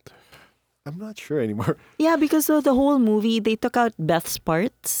why. I'm not sure anymore. Yeah, because of the whole movie, they took out Beth's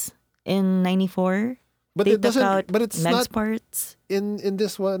parts in 94. But They it took doesn't. out But it's Meg's not parts. in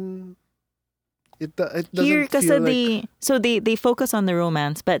this one. It doesn't Here, because feel like, they focus on the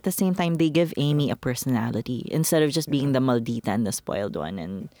romance, but at the same time, they give Amy a personality instead of just being the maldita and the spoiled one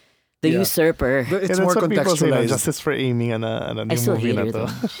and the Yeah. usurper. But it's Yeah, more that's what people say na, contextualized. justice for Amy and a I new still movie hate na her to.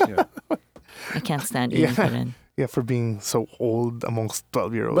 though. Yeah. I can't stand Amy Yeah. Cullen. Yeah, for being so old amongst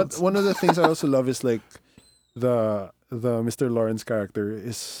 12-year-olds. But one of the things I also love is like the Mr. Lawrence character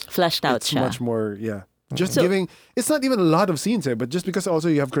is Fleshed out it's siya. much more just So- giving. It's not even a lot of scenes but just because also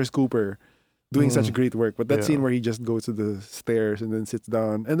you have Chris Cooper doing such great work. But that Yeah. scene where he just goes to the stairs and then sits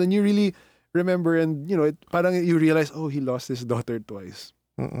down and then you really remember and parang you realize he lost his daughter twice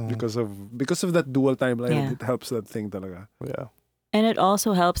because of that dual timeline. Yeah. It helps that thing talaga. yeah. And it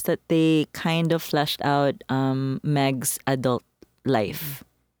also helps that they kind of fleshed out Meg's adult life.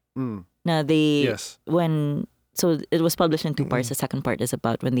 Mm. Now they Yes. so it was published in two parts. The second part is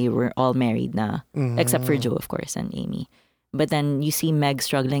about when they were all married na, except for Joe, of course, and Amy. But then you see Meg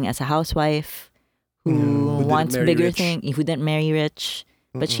struggling as a housewife who didn't wants marry bigger rich. thing, who didn't marry rich,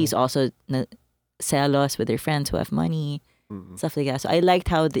 but she's also zealous with her friends who have money, stuff like that. So I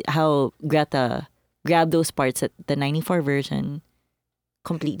liked how Greta grabbed those parts that the 94 version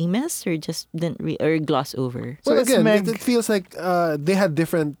completely missed or just didn't or glossed over. So Well, is again, Meg- it feels like they had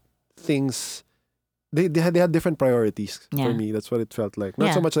different things. They had different priorities Yeah. for me. That's what it felt like.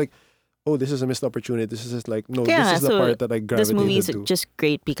 Not so Yeah. much like, oh, this is a missed opportunity. This is just like, no, Yeah, this is the so part that I This gravitated movie is to. just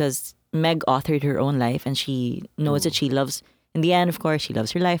great because Meg authored her own life and she knows that she loves, in the end, of course, she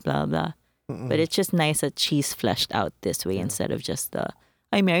loves her life, blah, blah. But it's just nice that she's fleshed out this way instead of just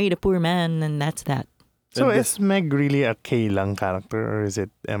I married a poor man and that's that. So And is Meg really a Kay Lang character or is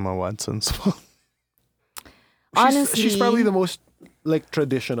it Emma Watson's fault? Honestly, she's probably the most like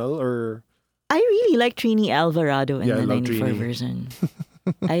traditional or I really like Trini Alvarado in Yeah, I the love 94 Trini. version.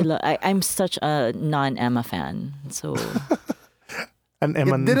 I'm such a non-Emma fan. So, And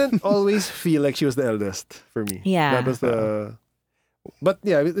Emma. it didn't always feel like she was the eldest for me. Yeah. That was the. But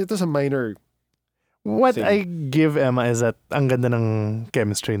yeah, it was a minor. What thing. I give Emma is that ang ganda ng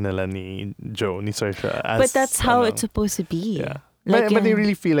chemistry nila ni Joe, ni Saoirse. As, but that's how ano, it's supposed to be. Yeah. Like, But they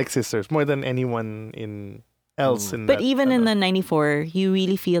really feel like sisters more than anyone else in But that, even in ano, the 94, you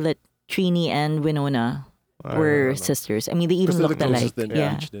really feel that Trini and Winona were sisters. I mean, they even Because they're looked the alike. closest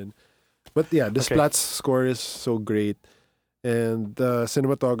Yeah. age then. But yeah, the Okay. Splat's score is so great. And the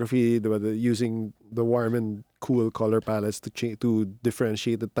cinematography, using the warm and cool color palettes to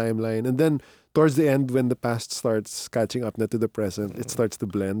differentiate the timeline. And then towards the end, when the past starts catching up na to the present, it starts to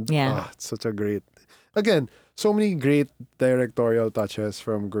blend. Yeah. It's such a great... Again, so many great directorial touches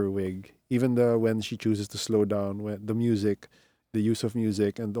from Gerwig. Even when she chooses to slow down, when the music, the use of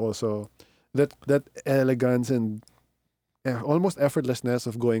music, and also that elegance and almost effortlessness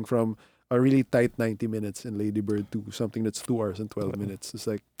of going from a really tight 90 minutes in Lady Bird to something that's 2 hours and 12 minutes. It's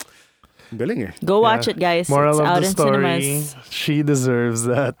like, galing eh. Go watch it, guys. Moral it's of out the in story, cinemas. she deserves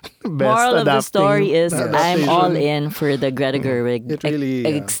that best Moral of the story is adaptation. I'm all in for the Greta Gerwig It really,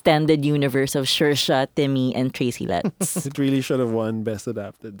 extended universe of Saoirse, Timmy, and Tracy Letts. It really should have won Best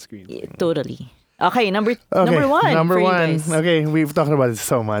Adapted Screenplay. Totally. Okay, number Okay, one. Number for you one. guys. Okay, we've talked about it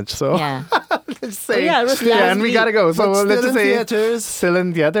so much. So Yeah. let's say, yeah, it was yeah, last and we week. gotta go. So But let's still just in say, theaters. still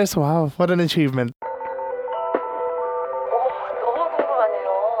in theaters. Wow, what an achievement! 너무 궁금하네요.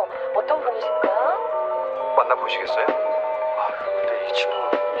 어떤 분이실까? 만나보시겠어요? 근데 이 친구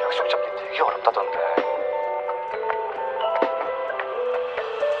약속 잡기 되게 어렵다던데.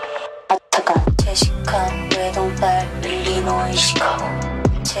 の石か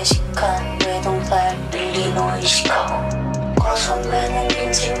제시간 외동딸 릴리 너 이시카 과 선배는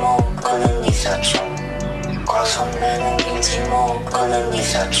김치모 그는 이사촌 과 선배는 김치모 그는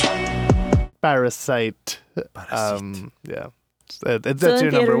이사촌 Parasite. Yeah. That's in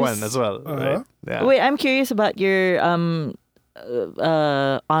your number theaters. one as well, right? Yeah. Wait, I'm curious about your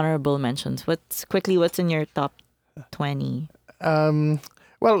honorable mentions. What's in your top 20?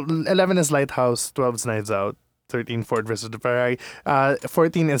 Well, 11 is Lighthouse, 12 is Knives Out, 13 Ford versus the Ferrari.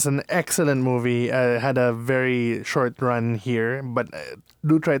 14 is an excellent movie. Had a very short run here, but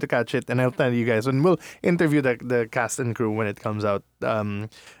do try to catch it. And I'll tell you guys when we'll interview the cast and crew when it comes out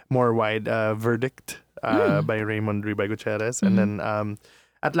more wide. Verdict by Raymond Ribay Gutierrez. And then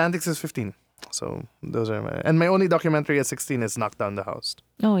Atlantics is 15. So those are my only documentary at 16 is Knock Down the House.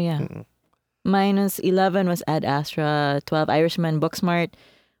 Oh, yeah. Minus 11 was Ad Astra, 12 Irishman, Booksmart,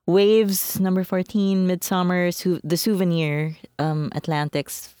 Waves, number 14, Midsummer, The Souvenir,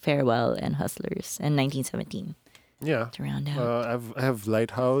 Atlantics, Farewell, and Hustlers, and 1917 Yeah. to round out. I have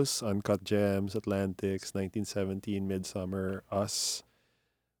Lighthouse, Uncut Gems, Atlantics, 1917, Midsummer, Us,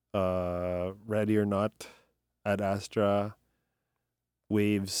 Ready or Not, Ad Astra,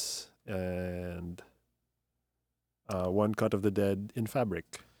 Waves, and One Cut of the Dead in Fabric.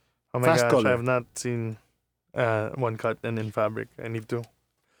 Oh my Fast gosh, Color. I have not seen One Cut and In Fabric. I need to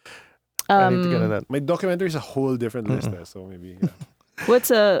get on that. My documentary is a whole different list there, so maybe yeah.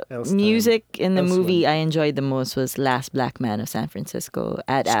 What's Else music in the Else movie one. I enjoyed the most was Last Black Man of San Francisco,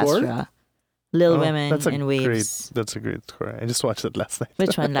 Ad Score? Astra, Lil Oh, Women, that's a and Waves. That's a great score. I just watched it last night.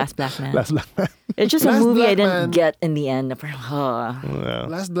 Which one? Last Black Man. Last Black Man. It's just a Last movie I Black didn't Man- get in the end. Yeah.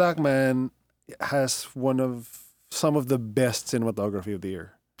 Last Black Man has one of some of the best cinematography of the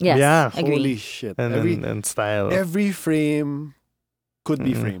year. Yes, Yeah. agree. Holy shit. And and style. every frame could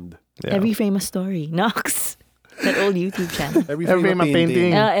be framed. Yeah. Every frame a story. Knox. That old YouTube channel. Every Every frame a frame a painting.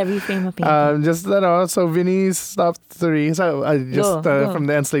 painting. Every frame a painting. Just so Vinny's top 3. So Go. from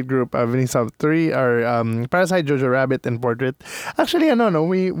the Enslate group, Vinny's top 3 are Parasite, Jojo Rabbit, and Portrait. Actually, no,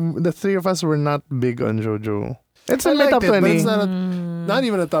 the 3 of us were not big on Jojo. It's I in my liked top it, but 20. it's not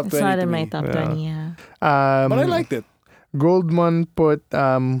even a top 20 It's not to in my me. top Yeah. 20, yeah. But I liked it. Goldman put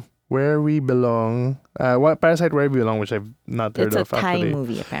Where We Belong, Parasite Where We Belong, which I've not heard It's a of Thai actually.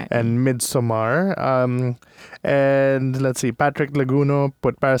 movie, apparently. And Midsommar. And let's see, Patrick Laguno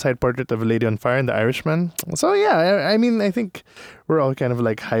put Parasite, Portrait of a Lady on Fire, and The Irishman. So yeah, I mean, I think we're all kind of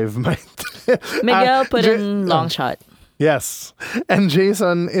like hive mind. Miguel put J- in Long Shot. Yes. And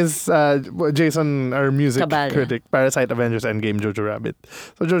Jason is Jason, our music Cabal, critic, Parasite, Avengers, Endgame, Jojo Rabbit.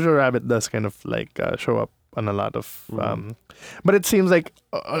 So Jojo Rabbit does kind of like show up on a lot of but it seems like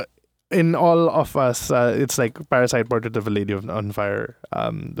in all of us it's like Parasite, Portrait of a Lady on Fire.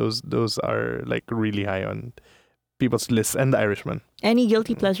 Those are like really high on people's lists, and The Irishman. Any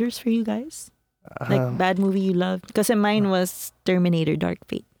guilty pleasures for you guys? Like bad movie you loved? Because mine was Terminator Dark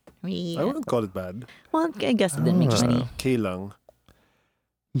Fate. I wouldn't call it bad. Well, I guess it didn't make money. K lang.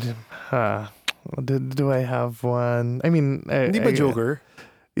 Do I have one? I mean, Hindi ba Joker?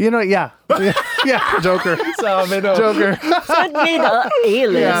 You know, yeah, yeah, Joker. Joker. So it made a list.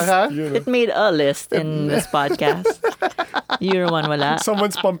 Yeah, huh? It made a list in this podcast. You're one wala.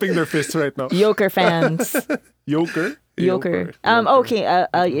 Someone's pumping their fists right now. Joker fans. Joker? Joker. Okay.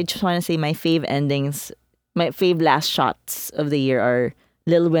 I just want to say my fave endings, my fave last shots of the year are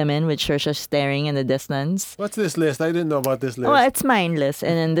Little Women with Saoirse staring in the distance. What's this list? I didn't know about this list. Oh, it's mindless.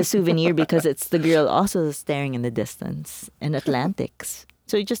 And then The Souvenir because it's the girl also staring in the distance. And Atlantics.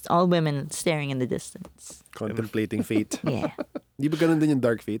 So just all women staring in the distance. Contemplating fate. Yeah, Di ba ganun din yung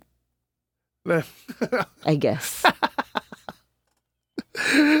Dark Fate? I guess.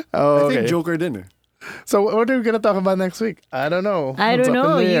 Oh, I think okay. Joker din eh. So what are we gonna talk about next week? I don't know. I It's don't up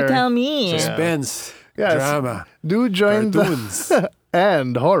in know. the You air. tell me. Suspense. Yes. Drama. Do join the Cartoons.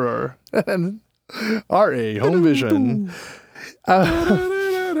 and horror and RA Home Vision.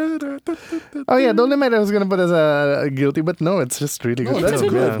 Oh yeah, Don't Limit I was gonna put as a guilty, but no, it's just really No, good. that's a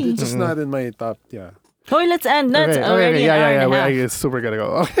film. good good. movie. It's just not in my top. Yeah. Oh, let's end. That's Okay, already yeah, an hour yeah, and a half. I super gotta go.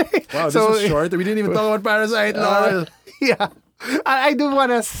 Okay. Wow, this So- was short. We didn't even talk about Parasite. Lol. Yeah. I do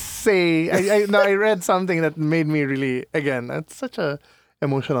want to say, I read something that made me really, again, it's such a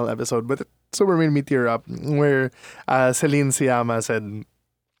emotional episode, but it super made me tear up, where Celine Sciamma said,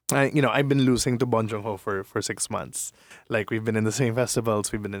 I've been losing to Bong Joon-ho for 6 months. Like, we've been in the same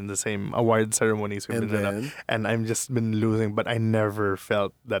festivals, we've been in the same award ceremonies, and I've just been losing, but I never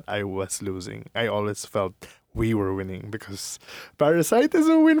felt that I was losing. I always felt we were winning because Parasite is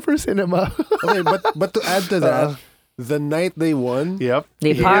a win for cinema. Okay, but to add to that, the night they won, Yep.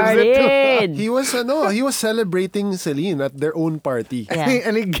 They He gives it to- partied. he was celebrating Celine at their own party. Yeah.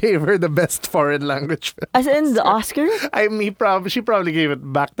 And he gave her the best foreign language film. As in the Oscar? She probably gave it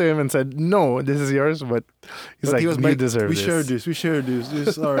back to him and said, "No, this is yours." But he's But like, he was "You like, deserve we this." share this. This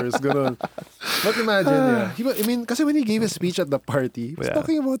is ours. Ganun. But imagine, yeah. Because when he gave his speech at the party, he was Yeah.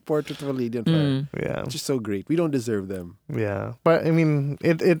 talking about Portrait of a Lady on Fire. Yeah, Which is so great. We don't deserve them. yeah. But I mean,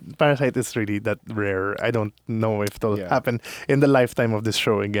 Parasite is really that rare. I don't know if it'll Yeah. happen in the lifetime of this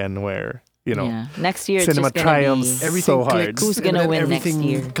show again, where Yeah. Next year, cinema it's just gonna triumphs. be... Everything So hard. clicks. Who's and gonna then win next everything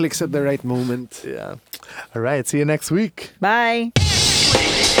year? clicks at the right moment. Yeah. All right. See you next week. Bye.